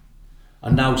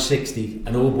I'm now 60,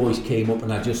 and Old Boys came up,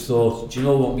 and I just thought, do you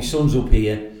know what? My son's up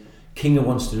here. Kinga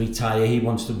wants to retire.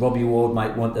 Robbie Ward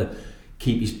might want to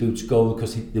keep his boots going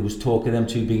because there was talk of them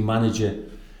two being manager.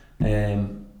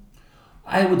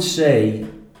 I would say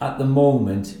at the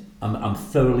moment I'm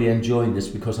thoroughly enjoying this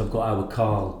because I've got our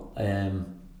Carl.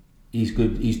 He's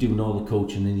good. He's doing all the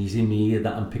coaching, and he's in my ear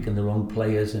that I'm picking the wrong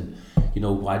players, and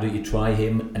why don't you try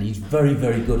him? And he's very,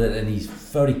 very good at it, and he's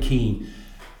very keen.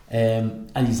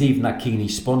 And he's even that keen. He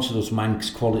sponsored us Manx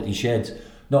Quality Sheds.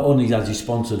 Not only has he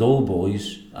sponsored Old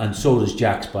Boys, and so does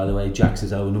Jack's, by the way. Jack's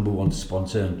is our #1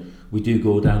 sponsor, and we do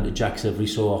go down to Jack's every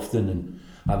so often and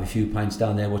have a few pints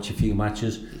down there, watch a few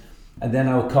matches. And then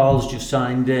our Carl's just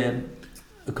signed a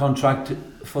contract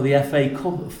for the FA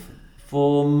Cup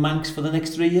for Manx for the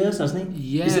next 3 years, hasn't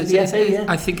he? Yeah, is it the FA? Yeah,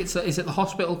 I think is it the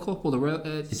Hospital Cup or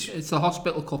it's the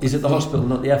Hospital Cup? Is it the Hospital,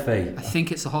 not the FA? I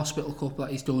think it's the Hospital Cup that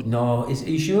he's done. No, are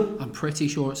you sure? I'm pretty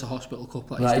sure it's the Hospital Cup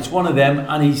that he's right, done. it's one of them,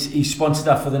 and he's sponsored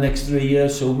that for the next 3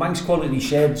 years. So Manx Quality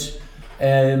Sheds,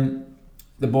 the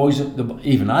boys,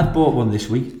 even I've bought one this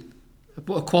week.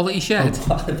 But a quality shed.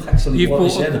 I've actually bought a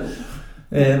shed,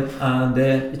 and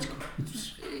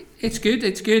it's good.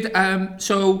 It's good.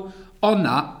 So on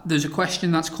that, there's a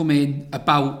question that's come in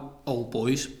about Old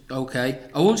Boys. Okay,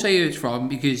 I won't say who it's from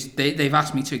because they've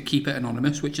asked me to keep it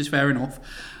anonymous, which is fair enough.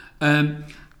 And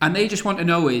they just want to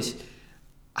know is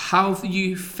how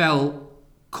you felt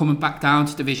coming back down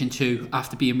to Division 2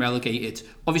 after being relegated.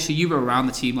 Obviously, you were around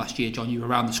the team last year, John. You were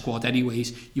around the squad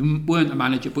anyways. You weren't a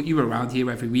manager, but you were around here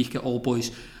every week at Old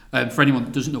Boys. For anyone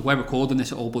that doesn't know, we're recording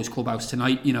this at Old Boys Clubhouse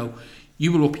tonight.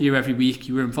 You were up here every week.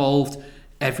 You were involved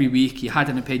every week. You had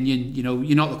an opinion.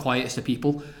 You're not the quietest of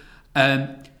people.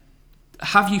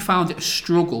 Have you found it a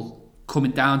struggle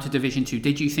coming down to Division 2?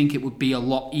 Did you think it would be a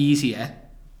lot easier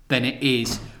than it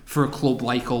is for a club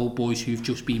like Old Boys who've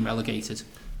just been relegated?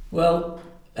 Well,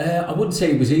 I wouldn't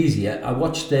say it was easier. I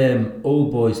watched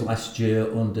Old Boys last year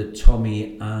under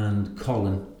Tommy and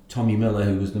Colin. Tommy Miller,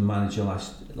 who was the manager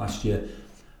last year.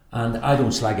 And I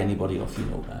don't slag anybody off, you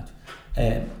know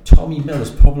that. Tommy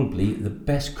Miller's probably the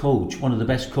best coach, one of the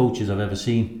best coaches I've ever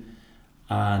seen.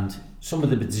 And some of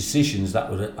the decisions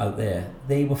that were out there,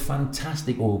 they were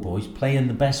fantastic. Old Boys playing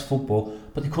the best football,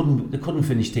 but they couldn't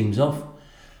finish teams off.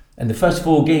 And the first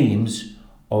 4 games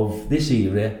of this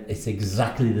era, it's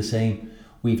exactly the same.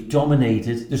 We've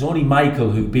dominated. There's only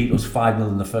Michael who beat us 5-0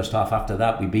 in the first half. After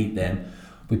that, we beat them.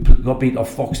 We got beat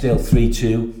off Foxdale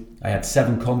 3-2. I had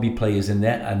 7 combi players in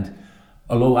there, and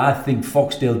although I think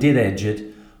Foxdale did edge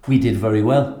it, we did very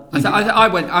well. I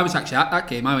was actually at that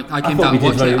game. I came down and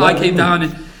watched it. I came down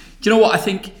and, do you know what? I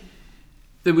think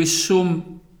there was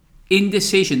some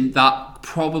indecision that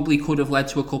probably could have led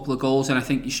to a couple of goals, and I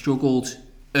think you struggled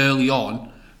early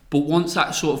on. But once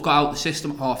that sort of got out of the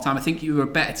system at half time, I think you were a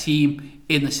better team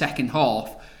in the second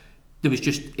half.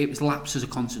 It was lapses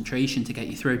of concentration to get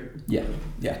you through. Yeah,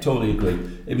 totally agree.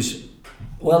 It was,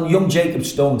 well, young Jacob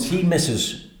Stones, he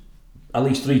misses at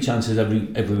least 3 chances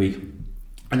every week.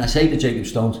 And I say to Jacob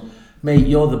Stones, mate,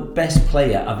 you're the best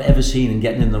player I've ever seen in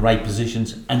getting in the right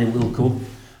positions, and it will come.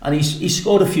 And he's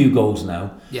scored a few goals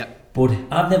now. Yeah. But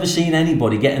I've never seen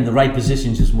anybody get in the right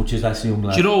positions as much as I see him.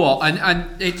 Do you know what?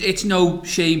 And it's no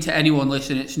shame to anyone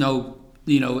listening. It's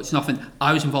nothing.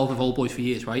 I was involved with Old Boys for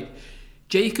years, right?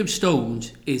 Jacob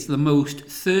Stones is the most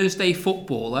Thursday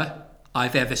footballer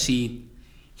I've ever seen.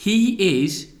 He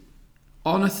is,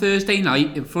 on a Thursday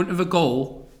night, in front of a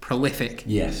goal, prolific.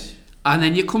 Yes. And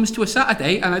then it comes to a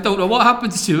Saturday, and I don't know what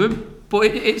happens to him, but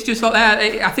it's just not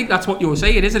there. I think that's what you're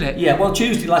saying, isn't it? Yeah, well,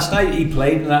 Tuesday last night he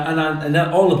played, and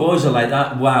all the boys are like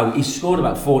that. Wow, he scored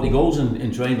about 40 goals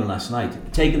in training last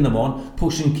night. Taking them on,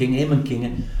 pushing him and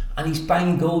King, and he's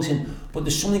banging goals in. But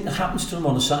there's something that happens to him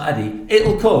on a Saturday.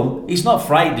 It'll come. He's not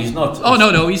frightened. He's not. Oh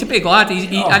no, he's a big lad.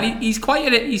 He's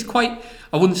quite.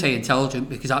 I wouldn't say intelligent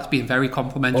because that's being very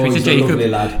complimentary to Jacob. A lovely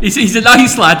lad. He's a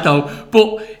nice lad though.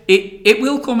 But it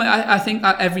will come. I think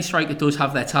that every striker does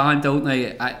have their time, don't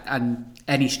they? And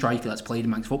any striker that's played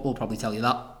in Manx football will probably tell you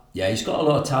that. Yeah, he's got a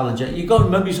lot of talent. You've got to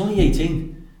remember he's only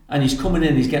 18 and he's coming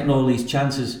in. He's getting all these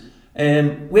chances.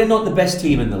 We're not the best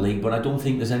team in the league, but I don't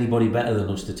think there's anybody better than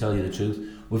us, to tell you the truth.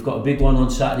 We've got a big one on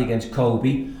Saturday against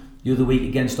Colby. The other week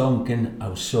against Onken, I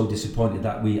was so disappointed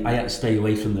that I had to stay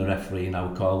away from the referee, and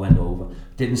our call went over.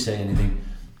 Didn't say anything.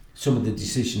 Some of the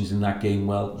decisions in that game,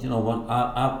 well, you know what,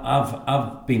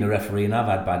 I've been a referee and I've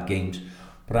had bad games,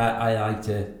 but I like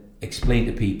to explain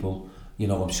to people, you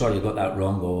know, I'm sorry I got that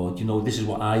wrong, or, you know, this is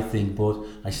what I think, but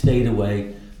I stayed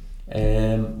away.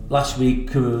 Last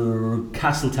week,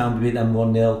 Castletown beat them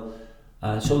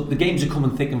 1-0. So the games are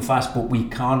coming thick and fast, but we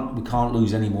can't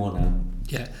lose any more now.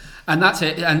 Yeah, and that's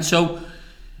it. And so,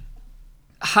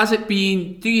 has it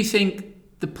been? Do you think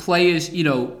the players, you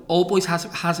know, Old Boys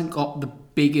hasn't got the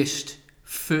biggest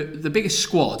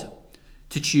squad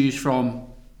to choose from,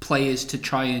 players to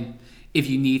try and, if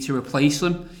you need to replace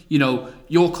them? You know,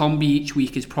 your combi each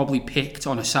week is probably picked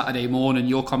on a Saturday morning.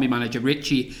 Your combi manager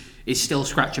Richie is still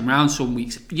scratching around some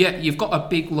weeks. Yeah, you've got a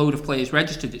big load of players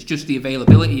registered. It's just the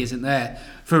availability isn't there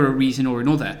for a reason or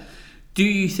another. Do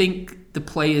you think the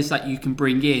players that you can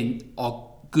bring in are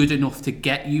good enough to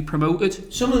get you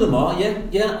promoted? Some of them are,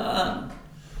 yeah.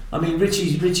 I mean,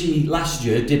 Richie last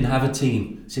year didn't have a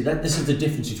team. See, this is the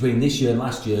difference between this year and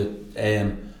last year.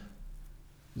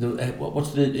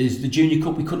 The Junior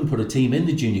Cup? We couldn't put a team in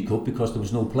the Junior Cup because there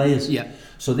was no players. Yeah.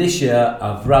 So this year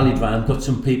I've rallied round, got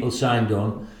some people signed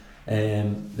on.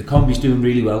 The combi's doing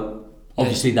really well.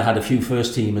 Obviously, they had a few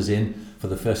first teamers in for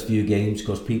the first few games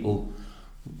because people.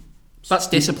 That's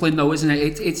discipline, though, isn't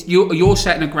it? It's you're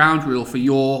setting a ground rule for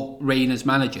your reign as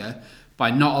manager by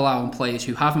not allowing players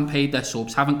who haven't paid their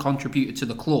subs, haven't contributed to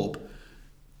the club,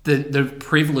 the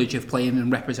privilege of playing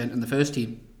and representing the first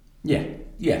team. Yeah,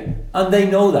 and they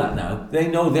know that now. They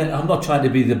know that I'm not trying to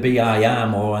be the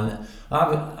BIM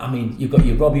I mean, you've got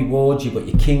your Robbie Wards, you've got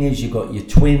your Kingers, you've got your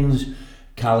Twins,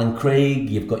 Cal and Craig,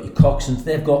 you've got your Coxons.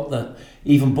 They've got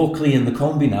even Buckley in the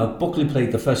combi now. Buckley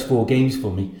played the first 4 games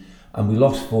for me, and we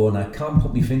lost 4, and I can't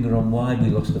put my finger on why we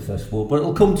lost the first 4, but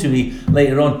it'll come to me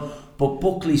later on. But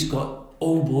Buckley's got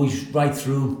Old Boys right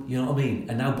through, you know what I mean?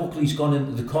 And now Buckley's gone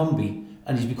into the combi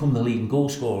and he's become the leading goal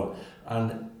scorer.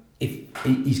 And if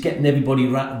he's getting everybody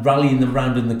rallying them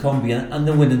round in the combi, and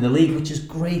they're winning the league, which is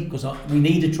great because we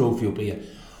need a trophy up here.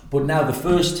 But now the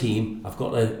first team, I've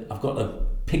got to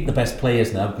pick the best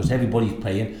players now because everybody's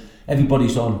playing.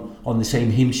 Everybody's on the same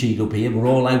hymn sheet up here. We're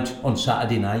all out on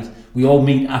Saturday night. We all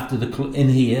meet after in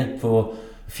here for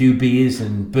a few beers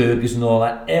and burgers and all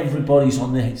that. Everybody's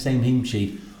on the same hymn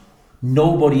sheet.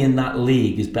 Nobody in that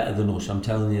league is better than us, I'm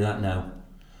telling you that now.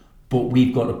 But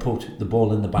we've got to put the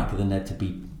ball in the back of the net to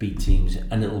beat teams,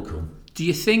 and it'll come. Do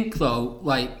you think, though,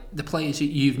 like the players that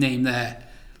you've named there,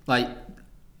 like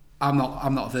I'm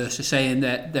not averse to saying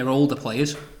that they're older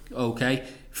players, okay,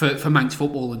 for Manx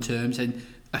football in terms, and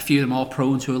a few of them are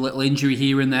prone to a little injury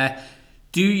here and there.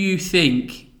 Do you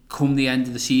think, come the end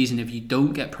of the season, if you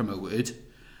don't get promoted,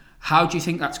 how do you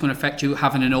think that's going to affect you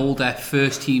having an older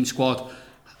first team squad?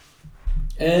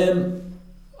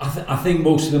 I think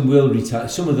most of them will retire.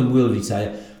 Some of them will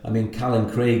retire. I mean, Cal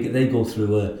and Craig, they go through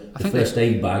the first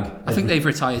aid bag. I think they've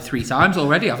retired 3 times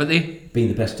already, haven't they? Been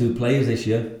the best 2 players this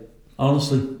year.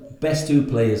 Honestly, best 2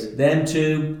 players. Them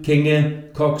 2,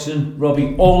 Kinger, Coxon,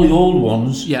 Robbie, all the old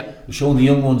ones. Yeah. Showing the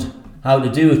young ones how to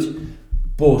do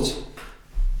it. But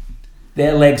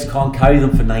their legs can't carry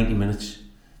them for 90 minutes.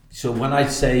 So when I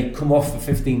say come off for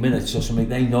 15 minutes or something,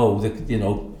 they know that, you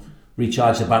know,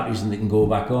 recharge the batteries and they can go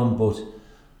back on. But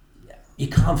you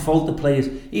can't fault the players.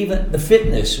 Even the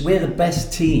fitness, we're the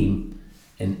best team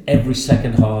in every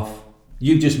second half.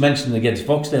 You just mentioned against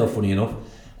Foxdale, funny enough.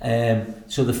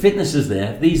 So the fitness is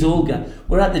there. These old guys,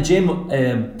 we're at the gym,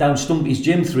 down Stumpy's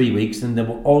gym 3 weeks, and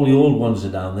all the old ones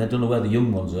are down there. Don't know where the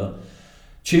young ones are.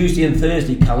 Tuesday and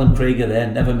Thursday, Callum Craig are there,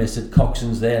 never miss it.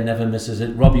 Coxon's there, never misses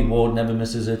it. Robbie Ward never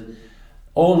misses it.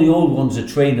 All the old ones are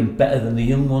training better than the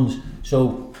young ones.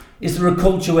 So is there a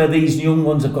culture where these young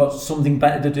ones have got something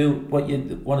better to do?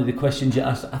 One of the questions you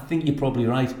asked, I think you're probably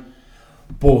right.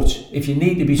 But if you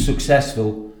need to be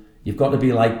successful, you've got to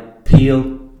be like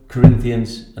Peel,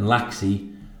 Corinthians and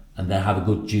Laxey, and they have a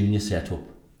good junior setup.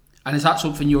 And is that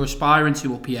something you're aspiring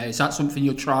to up here? Is that something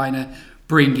you're trying to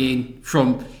bring in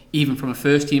even from a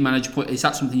first team manager? Is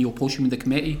that something you're pushing with the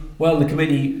committee? Well, the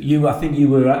committee, I think you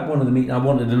were at one of the meetings. I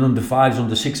wanted an under 5s,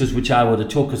 under 6s, which I would have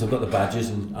took because I've got the badges,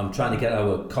 and I'm trying to get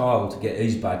our Carl to get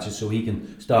his badges so he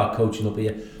can start coaching up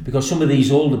here. Because some of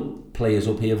these older players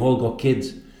up here have all got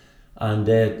kids, and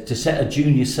to set a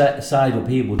junior side up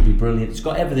here would be brilliant. It's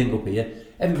got everything up here.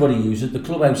 Everybody uses it. The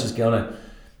clubhouse is going to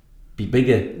be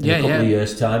bigger in a couple of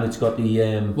years' time. It's got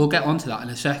the... We'll get onto that in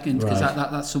a second, because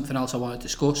that's something else I want to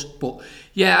discuss. But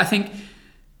yeah, I think...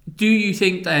 Do you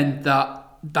think then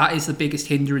that that is the biggest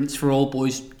hindrance for all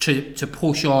boys to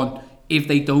push on if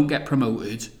they don't get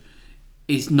promoted,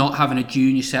 is not having a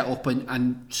junior set up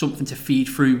and something to feed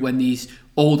through when these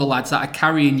older lads that are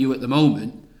carrying you at the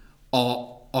moment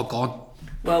are gone.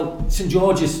 Well, St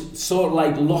George's sort of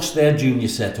like lost their junior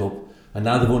setup, and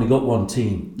now they've only got one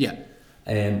team. Yeah.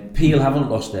 Peel haven't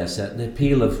lost their set.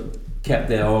 Peel have kept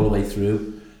there all the way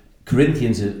through.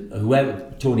 Corinthians,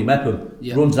 whoever, Tony Mepham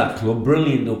runs that club,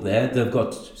 brilliant up there. They've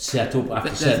got set up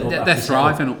after set up. They're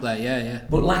thriving up there, yeah.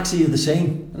 But Laxey are the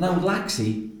same. Now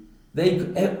Laxey,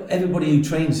 everybody who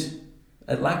trains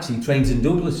at Laxey trains in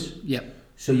Douglas. Yep.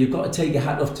 So you've got to take your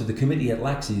hat off to the committee at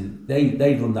Laxey.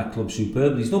 They run that club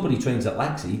superbly. Nobody trains at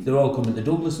Laxey. They're all coming to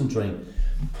Douglas and train.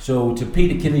 So to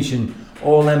Peter Kinnish and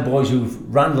all them boys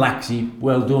who've ran Laxey,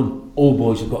 well done. All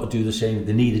boys have got to do the same.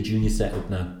 They need a junior setup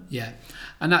now. Yeah,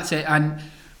 and that's it. And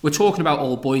we're talking about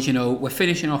all boys, you know, we're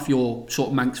finishing off your sort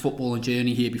of Manx footballing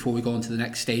journey here before we go on to the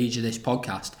next stage of this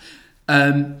podcast.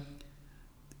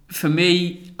 For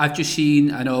me, I've just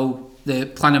seen, I know the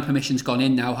planning permission's gone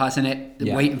in now, hasn't it?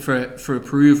 They're waiting for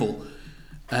approval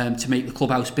to make the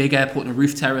clubhouse bigger, putting a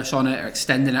roof terrace on it or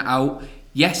extending it out.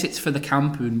 Yes, it's for the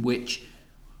camping, which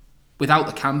without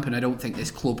the camping, I don't think this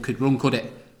club could run, could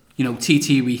it? You know,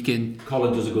 TT weekend.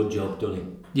 Colin does a good job, doesn't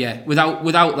he? Yeah, without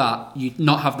that, you'd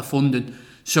not have the funding.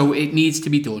 So it needs to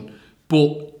be done.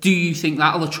 But do you think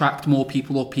that'll attract more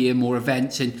people up here, more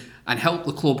events, and help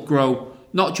the club grow,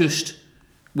 not just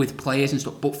with players and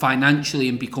stuff, but financially,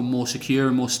 and become more secure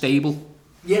and more stable?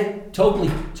 Yeah, totally.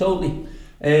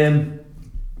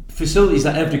 Facilities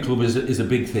at every club is a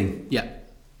big thing. Yeah.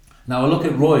 Now I look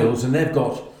at Royals and they've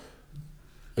got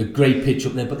a great pitch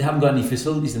up there, but they haven't got any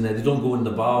facilities in there. They don't go in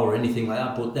the bar or anything like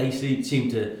that, but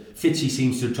Fitzy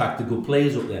seems to attract the good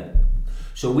players up there.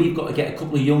 So we've got to get a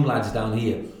couple of young lads down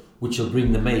here, which will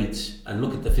bring the mates and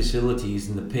look at the facilities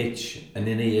and the pitch, and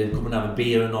in here and come and have a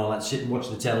beer and all that, sit and watch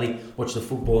the telly, watch the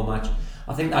football match.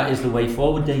 I think that is the way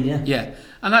forward, Dane, yeah. Yeah,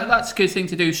 and that's a good thing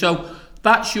to do. So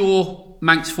that's your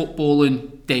Manx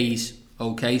footballing days,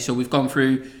 okay? So we've gone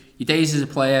through your days as a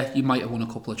player. You might have won a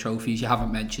couple of trophies. You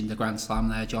haven't mentioned the Grand Slam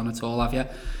there, John, at all, have you?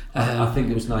 I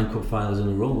think it was 9 cup finals in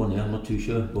a row, wasn't it? I'm not too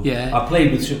sure. But yeah. I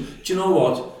played with some... Do you know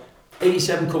what?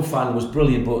 87 cup final was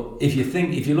brilliant, but if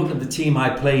you look at the team I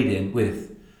played in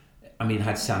with, I mean, I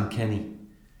had Sam Kenny,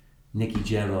 Nicky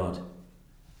Gerrard,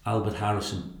 Albert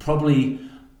Harrison.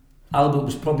 Albert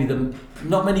was probably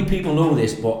not many people know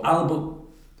this, but Albert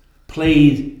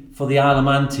played for the Isle of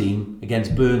Man team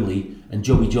against Burnley, and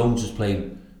Joey Jones was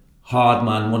playing hard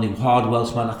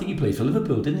Welsh man. I think he played for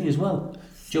Liverpool, didn't he, as well?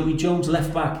 Joey Jones,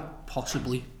 left back.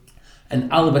 Possibly.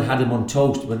 And Albert had him on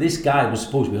toast, but this guy was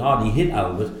supposed to be hard, and he hit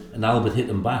Albert, and Albert hit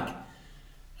him back.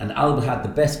 And Albert had the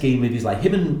best game of his life.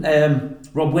 Him and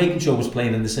Rob Wakenshaw was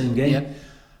playing in the same game. Yeah.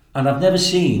 And I've never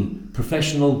seen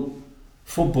professional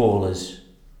footballers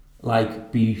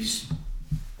be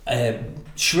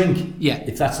shrink,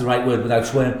 if that's the right word without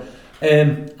swearing.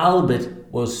 Albert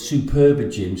was superb at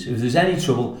gyms. If there's any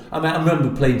trouble, I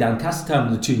remember playing down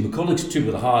Castletown with the two McCullochs, two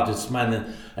of the hardest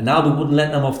men, and Albert wouldn't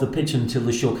let them off the pitch until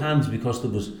they shook hands, because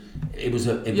it was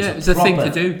a thing to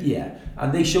do. Yeah,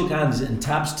 and they shook hands and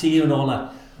tabs to you and all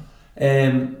that.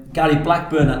 Gary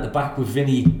Blackburn at the back with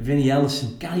Vinnie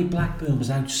Ellison. Gary Blackburn was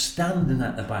outstanding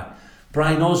at the back.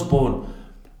 Brian Osborne,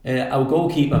 our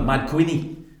goalkeeper, Mad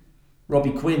Quinney,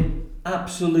 Robbie Quinn,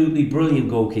 absolutely brilliant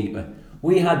goalkeeper.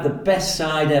 We had the best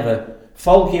side ever.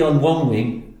 Falky on one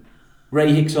wing,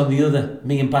 Ray Hicks on the other,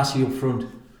 me and Bassie up front.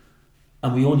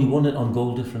 And we only won it on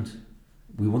goal difference.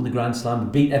 We won the Grand Slam,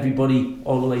 we beat everybody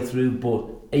all the way through, but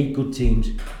 8 good teams.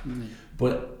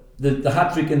 But the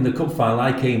hat-trick in the cup final,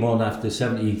 I came on after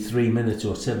 73 minutes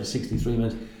or 63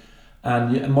 minutes,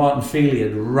 and Martin Feely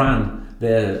had ran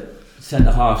their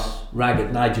centre-half's ragged,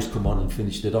 and I just come on and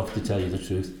finished it off, to tell you the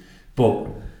truth. But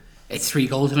it's 3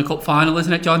 goals in a cup final,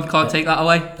 isn't it, John? You can't take that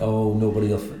away. Oh,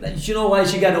 nobody else. Do you know why?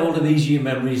 As you get older, these are your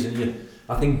memories, and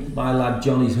I think my lad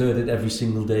Johnny's heard it every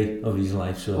single day of his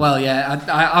life. So. Well, yeah,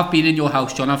 I've been in your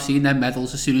house, John. I've seen them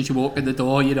medals as soon as you walk in the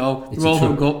door. You know, they're all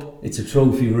hung up. It's a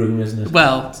trophy room, isn't it?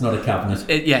 Well, it's not a cabinet.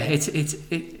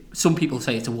 It's some people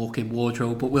say it's a walk-in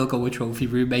wardrobe, but we'll go with trophy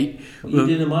room, mate. What you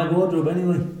doing in my wardrobe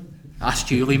anyway? Ask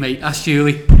Julie, mate. Ask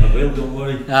Julie. I will. Don't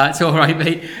worry. It's all right,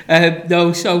 mate.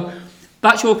 No, so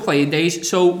that's your playing days.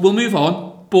 So we'll move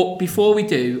on. But before we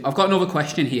do, I've got another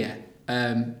question here.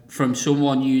 From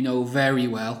someone you know very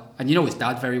well, and you know his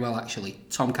dad very well, actually,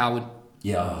 Tom Cowan.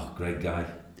 Yeah, great guy,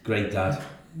 great dad.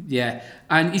 Yeah,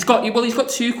 and he's got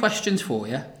 2 questions for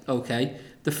you. Okay,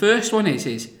 the first one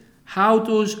is how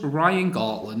does Ryan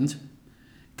Gartland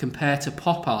compare to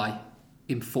Popeye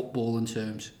in footballing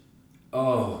terms?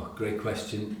 Oh, great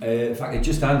question. In fact, I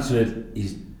just answered.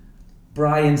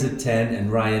 Brian's at 10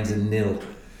 and Ryan's at 0.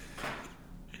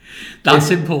 That's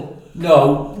simple.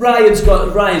 No, Ryan's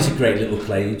a great little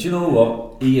player. Do you know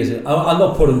what? He is. I'll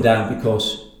not put him down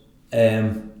because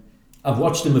I've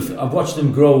watched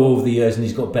him grow over the years, and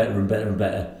he's got better and better and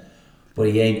better. But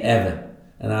he ain't ever,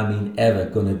 and I mean ever,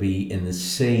 going to be in the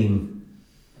same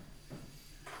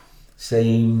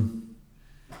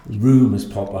room as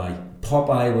Popeye.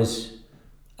 Popeye was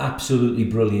absolutely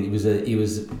brilliant. He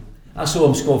was. I saw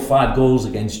him score 5 goals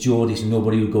against Geordie, so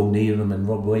nobody would go near him, and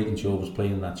Rob Waitenshaw was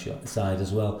playing on that side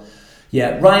as well.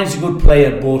 Yeah, Ryan's a good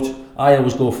player, but I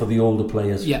always go for the older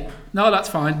players. Yeah, no, that's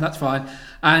fine.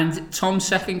 And Tom's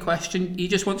second question, he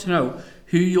just wants to know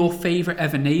who your favourite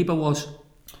ever neighbour was.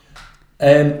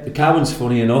 The Cowans,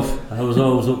 funny enough. I was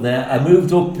always up there. I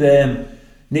moved up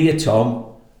near Tom.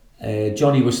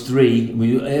 Johnny was 3.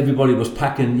 Everybody was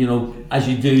packing, as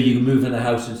you do, you move in a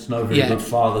house. It's not a very good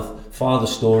father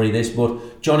story, this,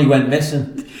 but Johnny went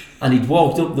missing, and he'd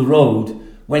walked up the road,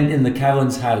 went in the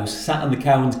Cowan's house, sat on the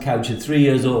Cowan's couch at 3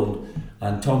 years old,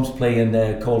 and Tom's playing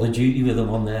Call of Duty with him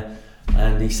on there,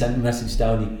 and he sent a message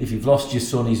down, if you've lost your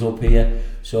son, he's up here.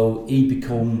 So he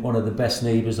become one of the best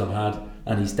neighbours I've had,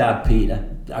 and his dad, Peter,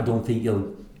 I don't think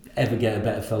you'll ever get a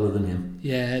better fella than him.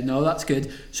 Yeah, no, that's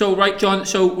good. So, right, John,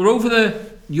 so we're over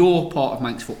your part of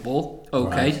Manx football,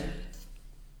 okay. Right.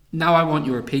 Now I want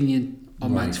your opinion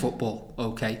on Manx football,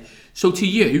 okay. So to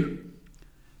you,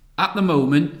 at the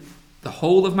moment, the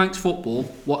whole of Manx football,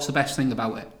 what's the best thing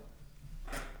about it?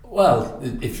 Well,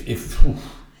 if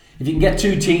you can get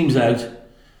 2 teams out,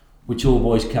 which all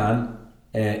boys can,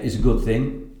 is a good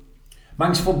thing.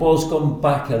 Manx football's gone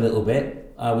back a little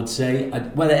bit, I would say.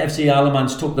 Whether FC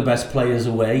Isle-of-Man's took the best players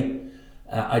away,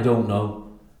 I don't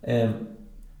know.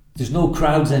 There's no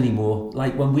crowds anymore.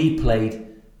 Like when we played,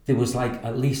 there was like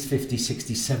at least 50,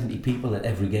 60, 70 people at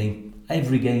every game.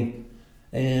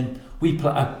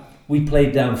 We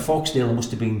played down Foxdale, and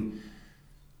must have been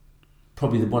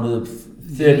probably one of the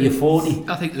 30 or 40.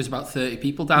 I think there was about 30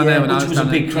 people down there when I was which was a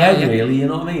big crowd, really, you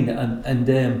know what I mean?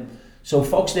 And so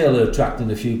Foxdale are attracting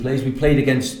a few players. We played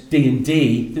against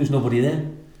D&D, there was nobody there.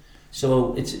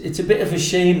 So it's a bit of a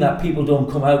shame that people don't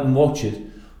come out and watch it,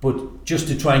 but just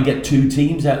to try and get 2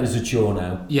 teams out is a chore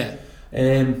now. Yeah.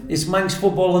 Is Manx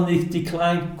football on the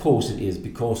decline? Of course it is,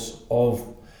 because of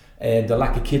the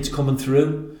lack of kids coming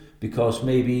through, because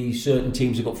maybe certain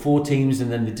teams have got 4 teams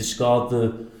and then they discard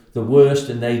the worst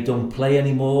and they don't play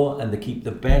anymore and they keep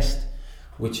the best,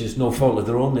 which is no fault of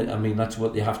their own. I mean, that's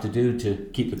what they have to do to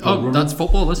keep the club running. That's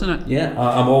football, isn't it? Yeah,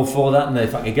 I'm all for that, and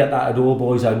if I could get that at all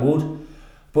boys, I would.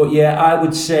 But yeah, I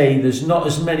would say there's not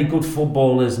as many good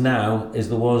footballers now as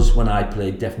there was when I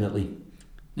played, definitely.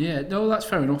 Yeah, no, that's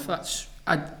fair enough.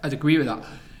 I'd agree with that.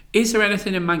 Is there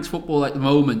anything in Manx football at the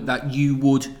moment that you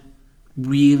would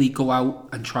really go out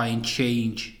and try and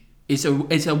change? Is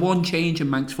there one change in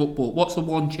Manx football? What's the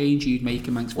one change you'd make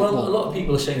in Manx football? Well, a lot of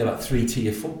people are saying about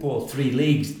 3-tier football, 3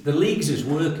 leagues. The leagues is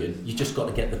working. You just got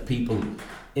to get the people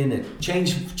in it.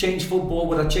 Change football.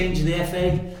 Would I change the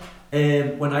FA?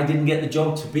 When I didn't get the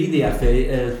job to be the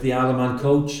FA, the Isle-of-Man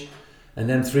coach, and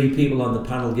then 3 people on the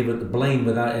panel give it the blame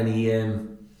without any...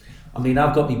 I mean,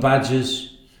 I've got my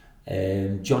badges.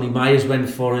 Johnny Myers went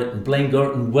for it, and Blaine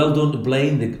Gorton, well done to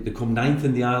Blaine. They come 9th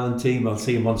in the Ireland team. I'll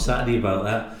see him on Saturday about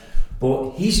that.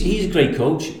 But he's a great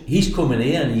coach. He's coming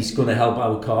here and he's going to help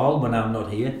out Carl when I'm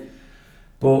not here.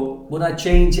 But would I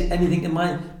change anything in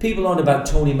my... People on about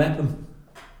Tony Mepham.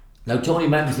 Now, Tony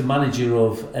Mepham's the manager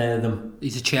of them.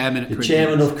 He's the chairman of Corinthians. The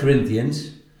chairman of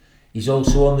Corinthians. He's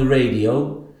also on the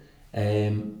radio.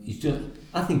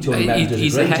 I think Tony Mepham does a great job.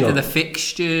 He's the head of the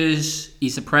fixtures.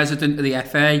 He's the president of the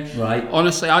FA. Right.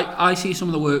 Honestly, I see some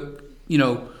of the work,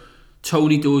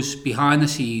 Tony does behind the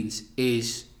scenes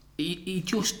is... He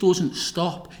just doesn't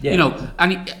stop,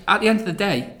 and at the end of the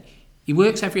day, he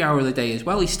works every hour of the day as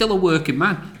well. He's still a working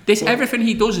man. Everything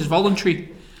he does is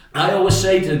voluntary. I always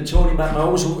say to Tony Mepham, I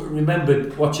always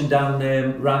remembered watching down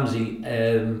Ramsey,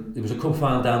 there was a cup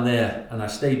final down there, and I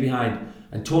stayed behind,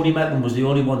 and Tony Mepham was the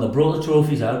only one that brought the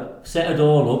trophies out, set it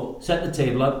all up, set the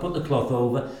table out, put the cloth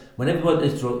over. When everybody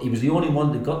he was the only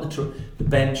one that got the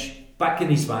bench back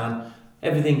in his van,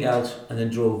 everything else, and then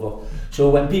drove off. So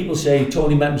when people say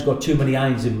Tony Mepham's got too many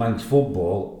irons in Manx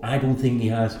football, I don't think he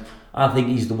has. I think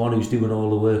he's the one who's doing all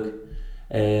the work.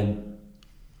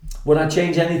 Would I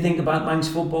change anything about Manx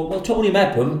football? Well, Tony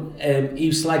Mepham, he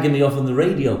was slagging me off on the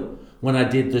radio when I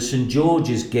did the St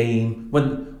George's game,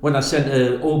 when I sent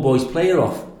an All Boys player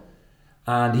off,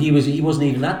 and he wasn't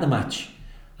even at the match,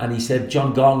 and he said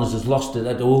John Gartner's has lost it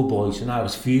at All Boys, and I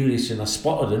was furious, and I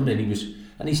spotted him,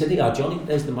 and he said, "Hey, Johnny,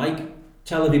 there's the mic.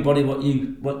 tell everybody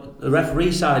what the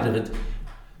referee side of it.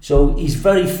 So he's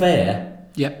very fair.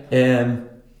 Yeah.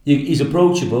 He's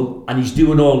approachable and he's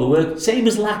doing all the work. Same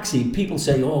as Laxey. People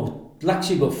say, oh,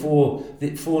 Laxey got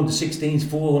 416s,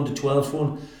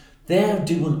 412s, they're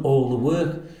doing all the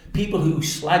work. People who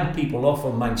slag people off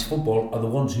on Manx football are the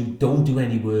ones who don't do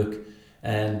any work.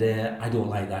 And I don't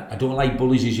like that. I don't like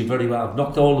bullies, as you very well. I've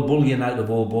knocked all the bullying out of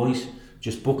all boys.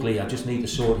 Just Buckley, I just need to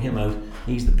sort him out.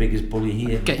 He's the biggest bully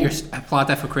here. Get your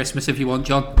plaid for Christmas if you want,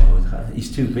 John. Oh,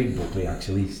 he's too big, Buckley,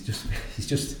 actually. He's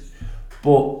just.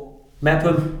 But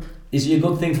Mepham, is he a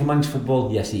good thing for Manx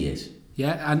football? Yes, he is.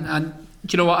 Yeah, and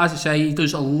do you know what? As I say, he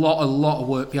does a lot of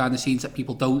work behind the scenes that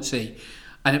people don't see,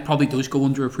 and it probably does go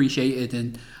underappreciated.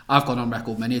 And I've gone on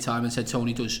record many a time and said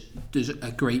Tony does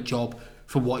a great job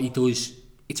for what he does.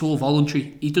 It's all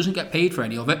voluntary. He doesn't get paid for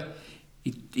any of it.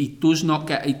 He does not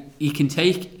get. He can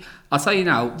take. I'll tell you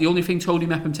now. The only thing Tony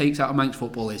Mepham takes out of Manx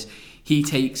football is he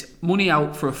takes money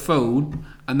out for a phone,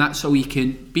 and that's so he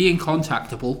can be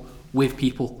incontactable with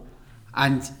people.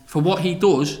 And for what he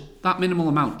does, that minimal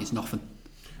amount is nothing.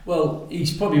 Well,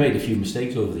 he's probably made a few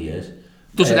mistakes over the years.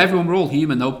 Doesn't everyone? We're all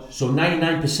human, though. So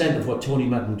 99% of what Tony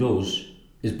Mepham does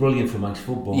is brilliant for Manx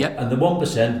football. Yep. And the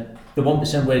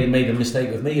 1% where he made a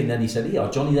mistake with me, and then he said, "Yeah,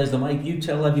 Johnny, there's the mic. You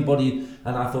tell everybody."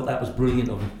 And I thought that was brilliant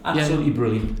of him. Absolutely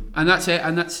brilliant. And that's it.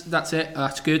 And that's it.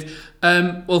 That's good.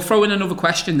 We'll throw in another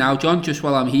question now, John, just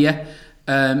while I'm here.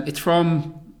 It's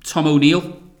from Tom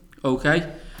O'Neill. Okay.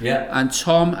 Yeah. And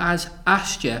Tom has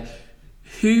asked you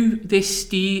who this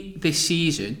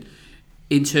season,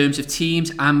 in terms of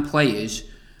teams and players,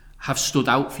 have stood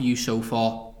out for you so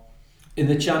far. In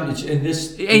the championship,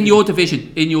 in your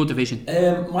division.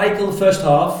 Michael, the first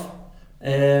half,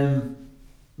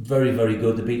 very, very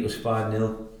good. They beat us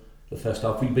 5-0 the first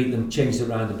half. We beat them, changed it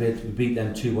around a bit. We beat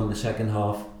them 2-1 the second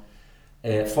half.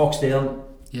 Foxdale,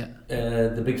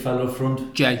 the big fellow up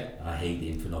front. Jay. I hate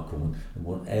him for not coming.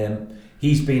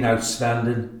 He's been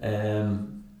outstanding.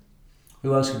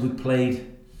 Who else have we played?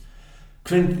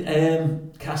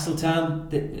 Castletown,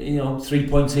 3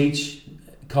 points each.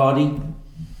 Cardi,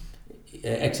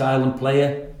 ex-Ireland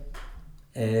player.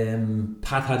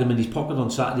 Pat had him in his pocket on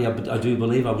Saturday, I do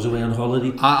believe. I was away on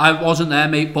holiday. I wasn't there,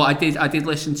 mate, but I did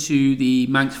listen to the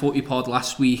Manx Footy pod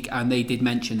last week, and they did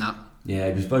mention that. Yeah,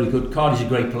 he was very good. Cardi's a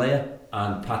great player,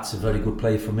 and Pat's a very good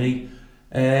player for me.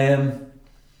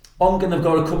 Ongan have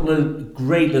got a couple of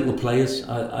great little players.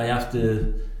 I have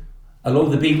to. Although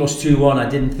they beat us 2-1, I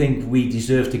didn't think we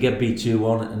deserved to get beat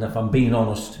 2-1, and if I'm being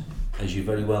honest, as you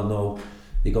very well know,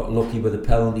 they got lucky with a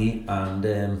penalty, and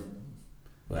it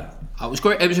was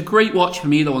great. It was a great watch for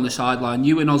me though on the sideline.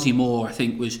 You and Ozzy Moore, I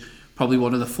think, was probably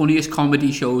one of the funniest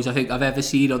comedy shows I think I've ever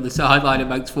seen on the sideline of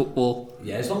Manx football.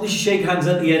 Yeah, as long as you shake hands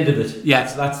at the end of it. Yeah,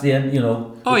 that's the end. There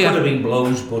could have been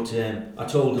blows, but I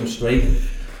told him straight.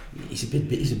 He's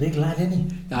a big lad, isn't he?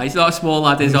 No, he's not a small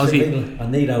lad, is Ozzy. I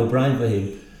need O'Brien for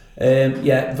him.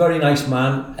 Very nice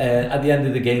man. At the end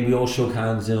of the game, we all shook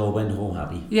hands and all went home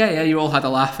happy. Yeah, you all had a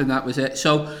laugh, and that was it.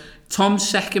 So, Tom's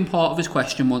second part of his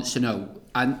question wants to know,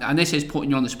 and this is putting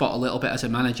you on the spot a little bit as a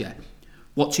manager.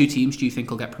 What two teams do you think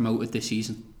will get promoted this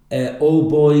season? Old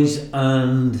Boys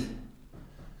and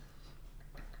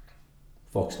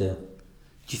Foxdale.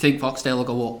 Do you think Foxdale will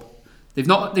go up? They've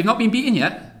not been beaten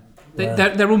yet.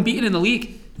 They're unbeaten in the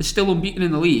league. They're still unbeaten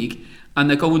in the league, and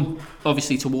they're going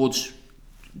obviously towards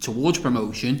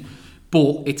promotion.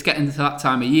 But it's getting to that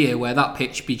time of year where that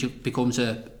pitch becomes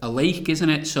a lake, isn't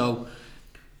it? So.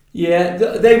 Yeah,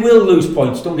 they will lose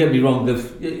points. Don't get me wrong.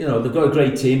 They've got a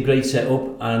great team, great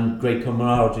setup, and great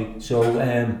camaraderie. So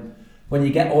when you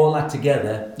get all that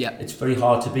together, it's very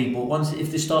hard to beat. But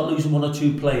if they start losing one or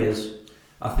two players,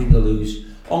 I think they'll lose.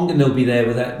 Ongan will be there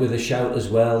with a shout as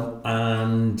well,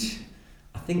 and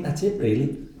I think that's it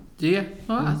really. Do you?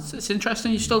 Well, it's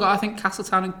interesting. You've still got, I think,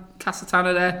 Castletown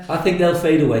are there. I think they'll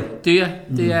fade away. Do you?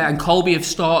 And Colby have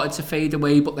started to fade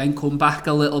away, but then come back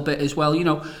a little bit as well.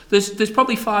 There's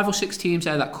probably 5 or 6 teams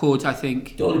there that could, I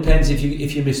think. It all depends if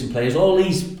you're missing players. All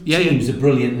these teams are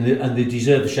brilliant and they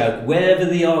deserve a shout. Wherever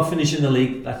they are finishing the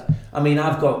league,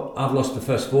 I've lost the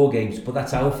first 4 games, but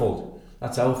that's our fault.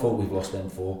 That's our fault we've lost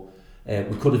them 4.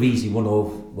 We could have easily won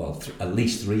over, at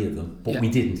least 3 of them, but we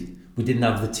didn't. We didn't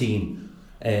have the team.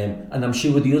 And I'm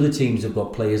sure the other teams have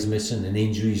got players missing and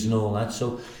injuries and all that,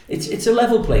 so it's a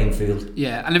level playing field.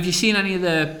 Yeah, and have you seen any of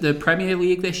the Premier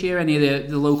League this year? Any of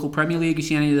the local Premier League? You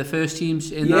seen any of the first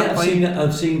teams in that play? Yeah,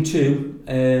 I've seen 2.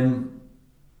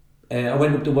 I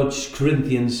went up to watch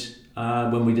Corinthians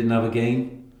when we didn't have a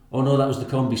game. Oh no, that was the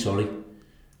Combi. Sorry.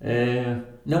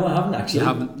 No, I haven't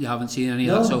actually. You haven't seen any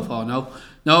of that so far, no.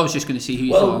 No, I was just going to see who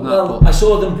you thought on that. Well, I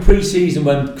saw them pre-season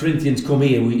when Corinthians come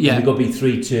here. We got beat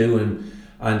 3-2,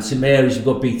 and St Mary's we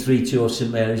got beat 3-2 of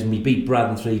St Mary's, and we beat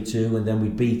Bradden 3-2, and then we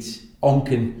beat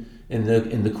Onken in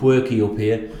the Quirky up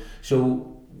here.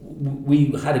 So we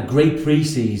had a great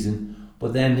pre-season,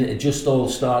 but then it just all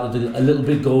started a little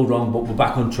bit go wrong. But we're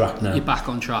back on track now. You're back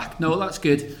on track. No, that's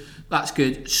good. That's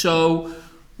good. So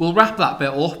we'll wrap that bit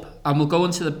up, and we'll go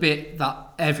into the bit that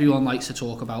everyone likes to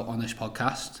talk about on this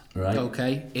podcast. Right.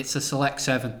 Okay. It's a select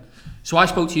 7. So I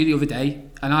spoke to you the other day,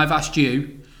 and I've asked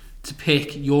you to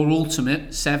pick your ultimate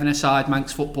 7-a-side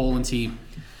Manx footballing team.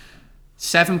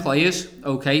 7 players.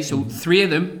 Okay. So 3 of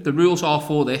them. The rules are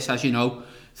for this, as you know.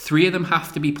 3 of them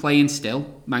have to be playing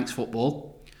still Manx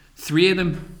football. 3 of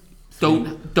them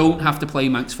don't have to play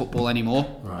Manx football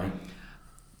anymore. Right.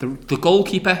 The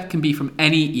goalkeeper can be from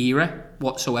any era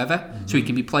whatsoever, so he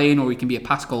can be playing or he can be a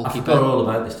past goalkeeper. I forgot all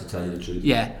about this, to tell you the truth.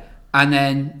 Yeah, and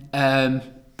then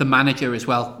the manager as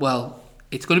well. Well,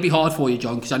 it's going to be hard for you,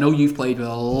 John, because I know you've played with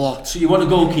a lot. So you want a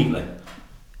goalkeeper?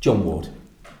 John Ward.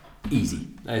 Easy.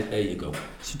 There you go.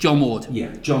 So John Ward.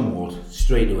 Yeah, John Ward,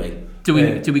 straight away. Do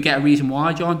we get a reason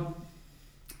why, John?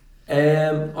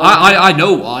 I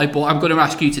know why, but I'm going to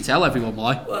ask you to tell everyone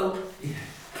why. Well,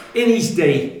 in his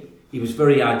day, he was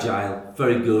very agile,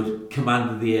 very good,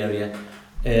 commanded the area.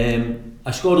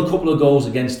 I scored a couple of goals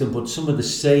against him, but some of the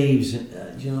saves,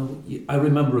 I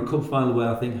remember a cup final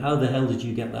where I think, how the hell did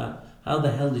you get that? How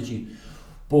the hell did you?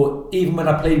 But even when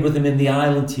I played with him in the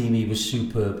Ireland team, he was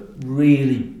superb,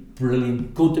 really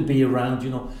brilliant, good to be around,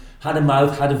 had a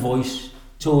mouth, had a voice,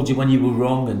 told you when you were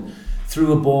wrong, and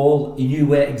threw a ball, he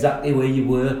knew exactly where you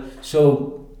were.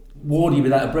 So Wardy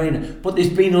without a brainer. But there's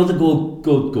been other good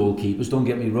goalkeepers, don't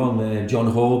get me wrong,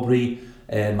 John Horbury,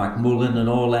 McMullen and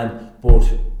all them,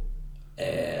 but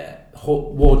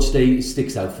Ward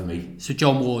sticks out for me. So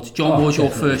John Ward's your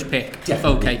first pick.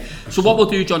 Definitely. Okay, so what we'll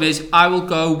do, John, is I will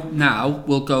go now,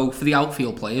 we'll go for the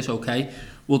outfield players, okay?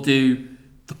 We'll do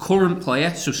the current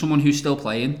player, so someone who's still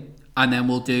playing, and then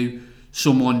we'll do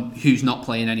someone who's not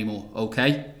playing anymore,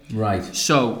 okay? Right.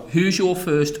 So, who's your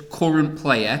first current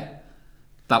player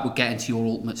that would get into your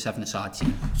ultimate 7-a-side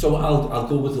team? So I'll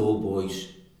go with all boys.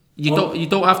 You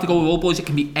don't have to go with all boys. It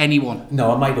can be anyone.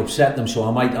 No, I might upset them, so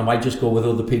I might just go with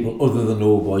other people other than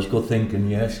all boys. Good thinking,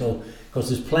 yeah. So because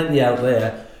there's plenty out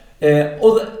there.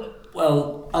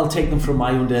 I'll take them from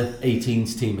my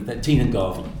under-18s team. Tiernan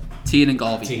Garvey. Tiernan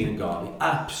Garvey.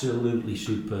 Absolutely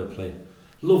superb player.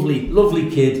 Lovely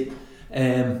kid.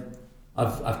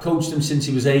 I've coached him since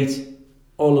he was 8,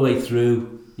 all the way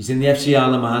through. He's in the FC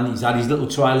Isle of Man. He's had his little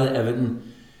trial at Everton.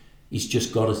 He's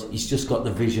just got it. He's just got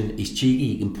the vision. He's cheeky.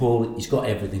 He can pull. He's got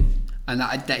everything. And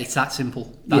it's that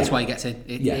simple. That's why he gets in.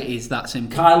 It is that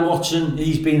simple. Kyle Watson.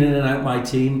 He's been in and out my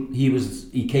team.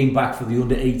 He came back for the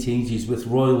under-18s. He's with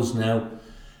Royals now.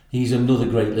 He's another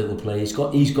great little player. He's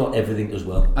got everything as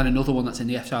well. And another one that's in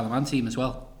the FC Isle of Man team as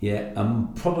well. Yeah,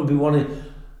 I'm probably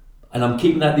and I'm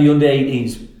keeping that the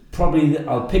under-18s. Probably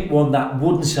I'll pick one that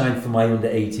wouldn't sign for my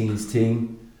under-18s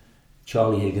team.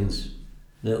 Charlie Higgins.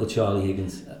 Little Charlie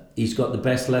Higgins. He's got the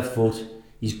best left foot.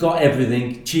 He's got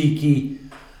everything. Cheeky.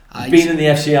 Been in the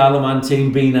FC Isle of Man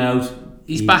team, been out.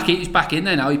 He's back in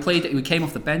there now. He came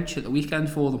off the bench at the weekend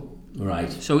for them.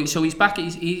 Right. So he's back.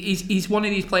 He's one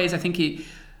of these players. I think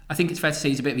it's fair to say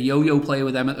he's a bit of a yo-yo player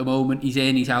with them at the moment. He's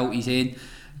in, he's out, he's in.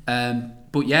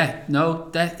 But yeah, no,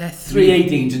 they're 3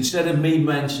 18s. Instead of me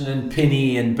mentioning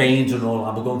Pinney and Baines and all,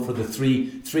 I'm going for the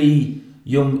three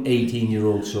young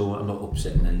 18-year-olds, so I'm not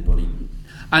upsetting anybody.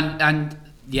 And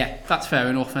yeah, that's fair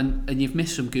enough. And you've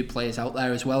missed some good players out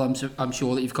there as well. I'm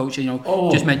sure that you've coached.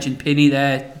 Just mentioned Pinney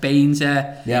there, Baines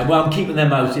there. Yeah, well, I'm keeping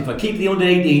them out. If I keep the under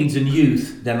 18s and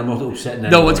youth, then I'm not upsetting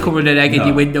anybody. No one's coming an egg in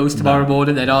your windows tomorrow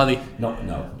morning, then, are they?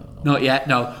 No. Not yet.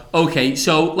 No. Okay,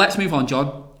 so let's move on,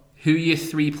 John. Who are your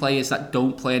 3 players that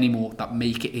don't play anymore that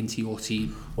make it into your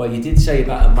team? Well, you did say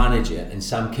about a manager, and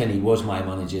Sam Kenny was my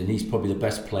manager, and he's probably the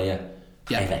best player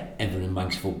ever in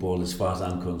Manx football as far as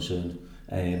I'm concerned.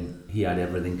 He had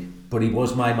everything, but he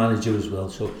was my manager as well.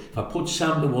 So if I put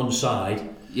Sam to one side,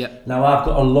 now I've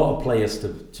got a lot of players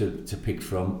to pick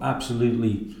from,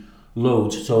 absolutely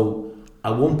loads. So I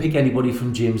won't pick anybody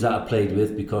from gyms that I played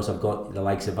with, because I've got the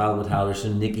likes of Albert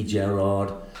Harrison, Nicky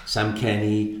Gerrard, Sam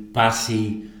Kenny,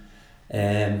 Bassey,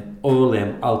 all of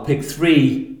them. I'll pick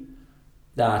 3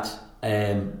 that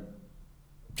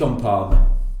John Palmer.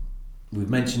 We've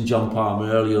mentioned John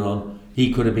Palmer earlier on.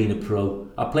 He could have been a pro.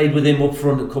 I played with him up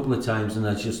front a couple of times, and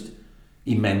that's just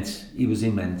immense. He was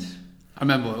immense. I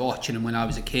remember watching him when I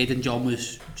was a kid, and John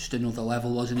was just another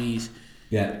level, wasn't he?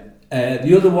 Yeah.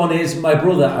 The other one is my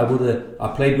brother. I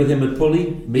played with him at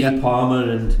Pulley.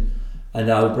 Palmer and And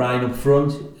now Brian up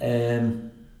front,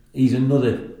 he's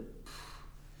another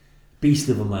beast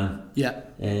of a man. Yeah.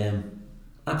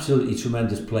 Absolutely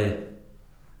tremendous player.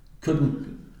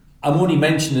 I'm only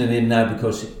mentioning him now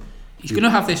because he's going to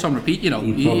have this on repeat, you know.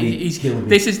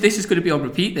 This is going to be on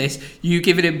repeat. You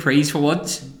giving him praise for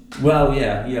once. Well,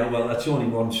 yeah. Well, that's only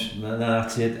once.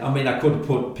 That's it. I mean, I could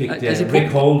have picked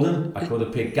Rick Holden. I could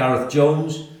have picked Gareth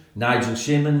Jones, Nigel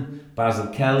Shimon, Basil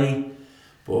Kelly,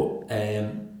 but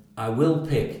I will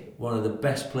pick one of the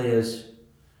best players.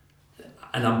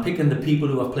 And I'm picking the people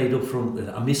who I've played up front with.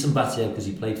 I'm missing Batia because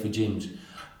he played for Jims.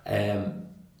 A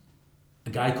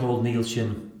guy called Neil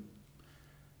Shimon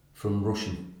from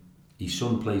Russian. His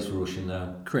son plays for Russian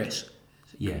now. Chris.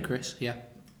 Yeah. Chris, yeah.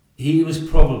 He was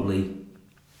probably...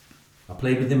 I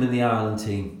played with him in the Ireland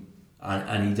team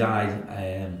and he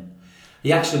died.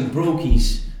 He actually broke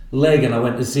his leg and I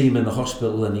went to see him in the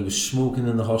hospital and he was smoking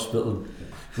in the hospital,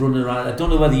 running around. I don't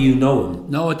know whether you know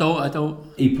him. No, I don't.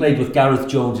 He played with Gareth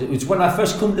Jones. It was when I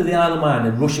first come to the Isle of Man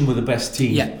and Russian were the best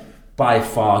team by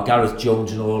far. Gareth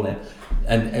Jones and all that,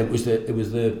 and it was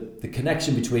the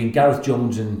connection between Gareth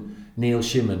Jones and Neil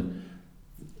Shimon.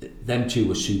 Them two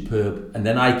were superb. And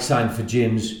then I signed for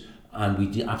Jims and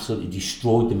we absolutely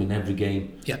destroyed them in every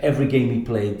game. Every game we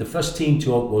played. The first team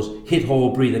talk was hit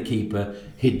Horbury, the keeper,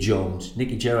 hit Jones.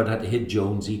 Nicky Gerrard had to hit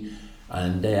Jonesy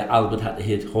and Albert had to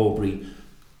hit Horbury.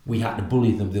 We had to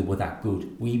bully them. They were that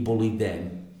good. We bullied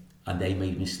them and they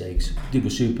made mistakes. They were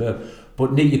superb.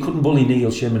 But you couldn't bully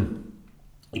Neil Shimon.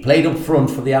 He played up front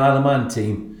for the Isle of Man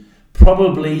team.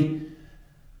 Probably,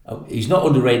 he's not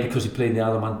underrated because he played in the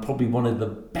Isle of Man, probably one of the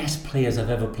best players I've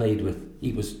ever played with.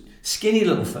 He was skinny,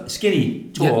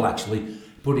 tall actually.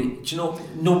 But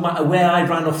no matter where I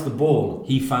ran off the ball,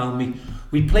 he found me.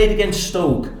 We played against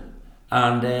Stoke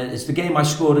and it's the game I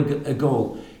scored a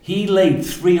goal. He laid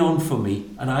 3 on for me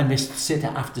and I missed sitter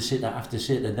after sitter after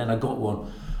sitter and then I got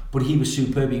one. But he was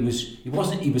superb. He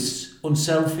was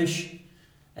unselfish,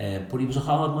 but he was a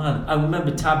hard man. I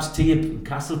remember Tabs T in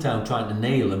Castletown trying to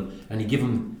nail him and he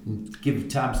give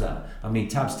Tabs that. I mean,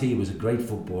 Tabs T was a great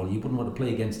footballer. You wouldn't want to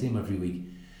play against him every week.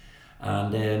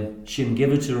 And Shim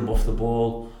gave it to him off the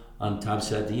ball and Tabs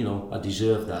said, I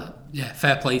deserve that. Yeah,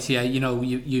 fair play to you.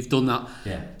 You've done that.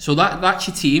 Yeah. So that's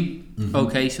your team. Mm-hmm.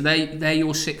 Okay, so they're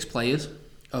your 6 players.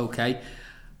 Okay.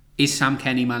 Is Sam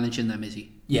Kenny managing them, is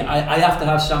he? Yeah, I have to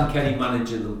have Sam Kenny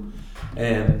managing them.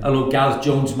 Although Gareth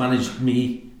Jones managed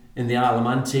me in the Isle of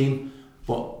Man team,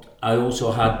 but I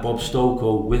also had Bob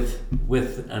Stokoe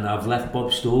with and I've left Bob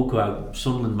Stokoe out,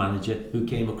 Sunderland manager, who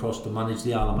came across to manage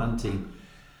the Isle of Man team.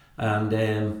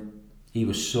 And he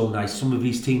was so nice. Some of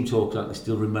his team talks I can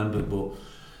still remember, but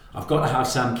I've got to have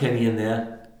Sam Kenny in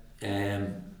there.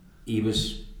 He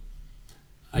was,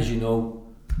 as you know,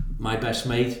 my best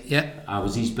mate. Yeah. I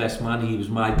was his best man, he was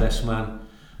my best man.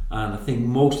 And I think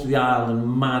most of the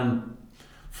Ireland man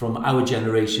from our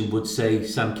generation would say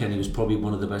Sam Kenny was probably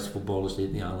one of the best footballers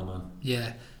in the Isle of Man.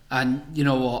 Yeah, and you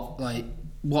know what,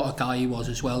 what a guy he was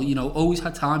as well. Always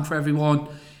had time for everyone.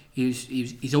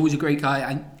 He's always a great guy,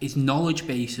 and his knowledge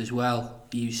base as well.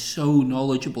 He was so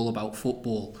knowledgeable about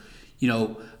football.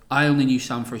 I only knew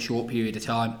Sam for a short period of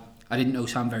time. I didn't know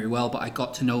Sam very well, but I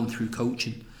got to know him through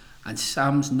coaching. And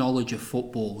Sam's knowledge of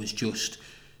football was just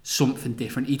something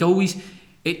different. You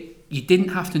didn't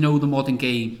have to know the modern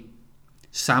game.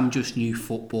 Sam just knew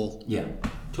football. Yeah,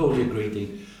 totally agree,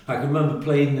 Dean. I can remember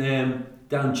playing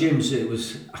down Jims.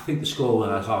 I think the score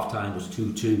at half time was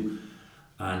 2-2,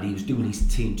 and he was doing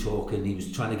his team talk, and he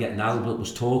was trying to get an Albert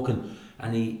was talking,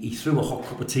 and he threw a hot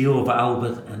cup of tea over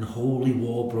Albert, and holy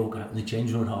war broke out in the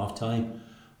change room at half time.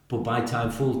 But by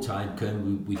time full time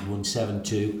came, we'd won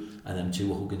 7-2, and them two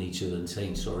were hugging each other and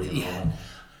saying sorry and all that.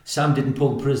 Sam didn't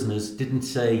pull prisoners, didn't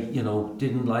say,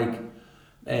 didn't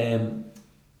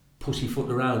pussyfoot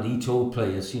around. He told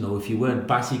players, if you weren't,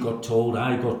 Batty got told,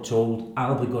 I got told,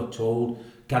 Albert got told,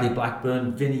 Gary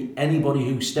Blackburn, Vinny, anybody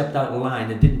who stepped out of line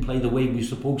and didn't play the way we were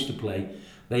supposed to play,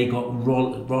 they got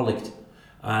rollicked.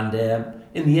 And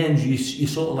in the end, you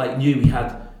sort of knew we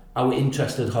had our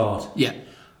interest at heart. Yeah.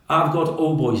 I've got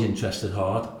old boys' interest at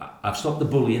heart. I've stopped the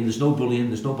bullying. There's no bullying.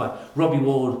 There's no bad. Robbie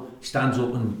Ward stands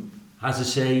up and has a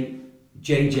say.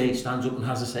 JJ stands up and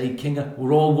has a say. Kinger,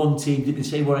 we're all one team. They can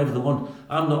say whatever they want.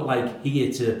 I'm not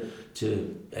here to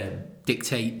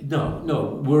dictate.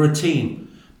 No, we're a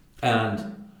team,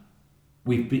 and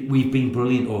we've been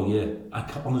brilliant all year. I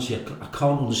can't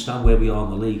understand where we are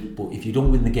in the league. But if you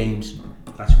don't win the games,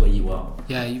 that's where you are.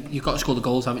 Yeah, you've got to score the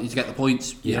goals, haven't you, to get the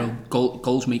points. Yeah.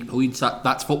 Goals make points.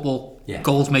 That's football. Yeah.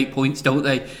 Goals make points, don't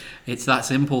they? It's that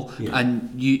simple. Yeah.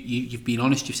 And you've been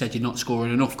honest. You've said you're not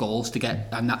scoring enough goals to get,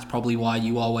 and that's probably why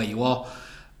you are where you are.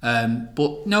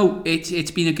 But no,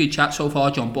 it's been a good chat so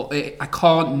far, John. But I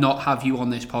can't not have you on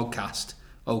this podcast,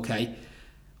 okay?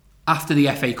 After the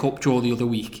FA Cup draw the other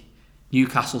week,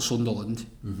 Newcastle-Sunderland,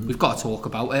 we've got to talk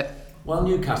about it. Well,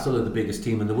 Newcastle are the biggest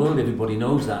team in the world. Everybody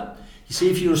knows that. You see,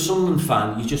 if you're a Sunderland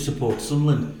fan, you just support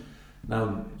Sunderland.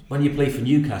 Now, when you play for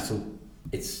Newcastle,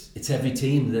 it's every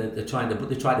team. They tried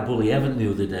to bully Everton the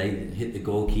other day, hit the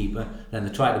goalkeeper. Then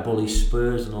they tried to bully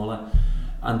Spurs and all that.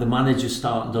 And the manager's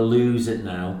starting to lose it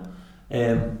now.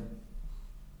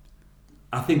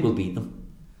 I think we'll beat them.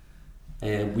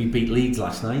 We beat Leeds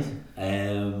last night.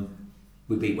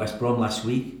 We beat West Brom last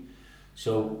week.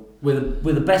 So we're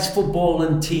the best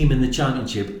footballing team in the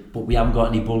Championship, but we haven't got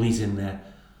any bullies in there.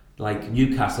 Like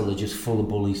Newcastle are just full of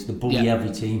bullies. They bully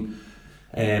every team.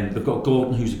 They've got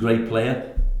Gordon, who's a great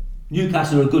player.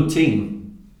 Newcastle are a good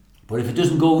team, but if it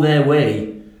doesn't go their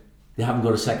way, they haven't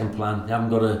got a second plan. They haven't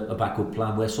got a backup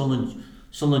plan. Where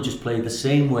Sunderland just played the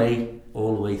same way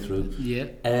all the way through.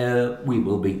 Yeah. We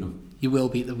will beat them. You will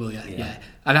beat them, will you? Yeah.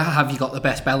 And have you got the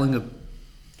best Bellingham?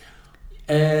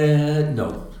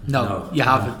 No, you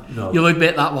haven't. No. You'll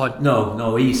admit that one.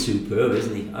 No, he's superb,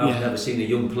 isn't he? I've never seen a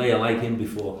young player like him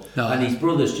before. No. And his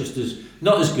brother's just as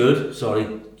talented.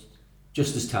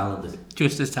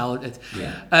 Just as talented.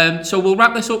 Yeah. So we'll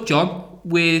wrap this up, John,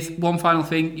 with one final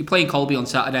thing. You're playing Colby on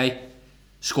Saturday.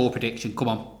 Score prediction. Come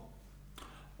on.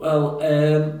 Well,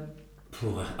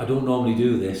 I don't normally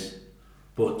do this,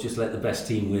 but just let the best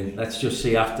team win. Let's just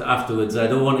see afterwards. I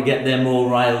don't want to get them all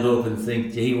riled up and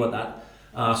think, gee, what that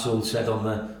arsehole said on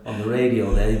the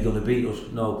radio there, he's going to beat us.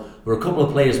 No, we're a couple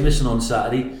of players missing on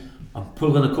Saturday. I'm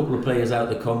pulling a couple of players out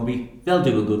of the combi. They'll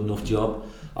do a good enough job.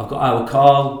 I've got our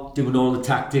Carl doing all the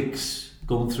tactics,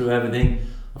 going through everything.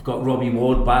 I've got Robbie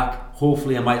Ward back.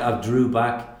 Hopefully I might have Drew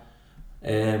back.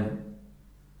 I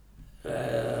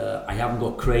haven't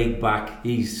got Craig back.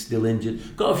 He's still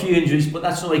injured. Got a few injuries, but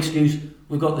that's no excuse.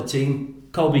 We've got the team.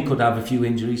 Colby could have a few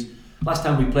injuries. Last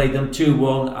time we played them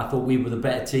 2-1, I thought we were the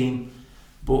better team.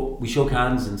 But we shook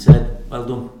hands and said, well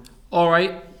done. All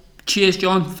right. Cheers,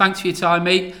 John. Thanks for your time,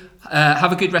 mate.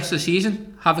 Have a good rest of the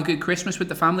season. Have a good Christmas with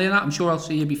the family and that. I'm sure I'll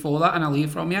see you before that and I'll hear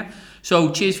from you.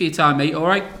 So cheers for your time, mate. All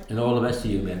right. And all the best to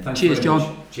you, mate. Thanks cheers, very John.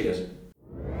 Much. Cheers.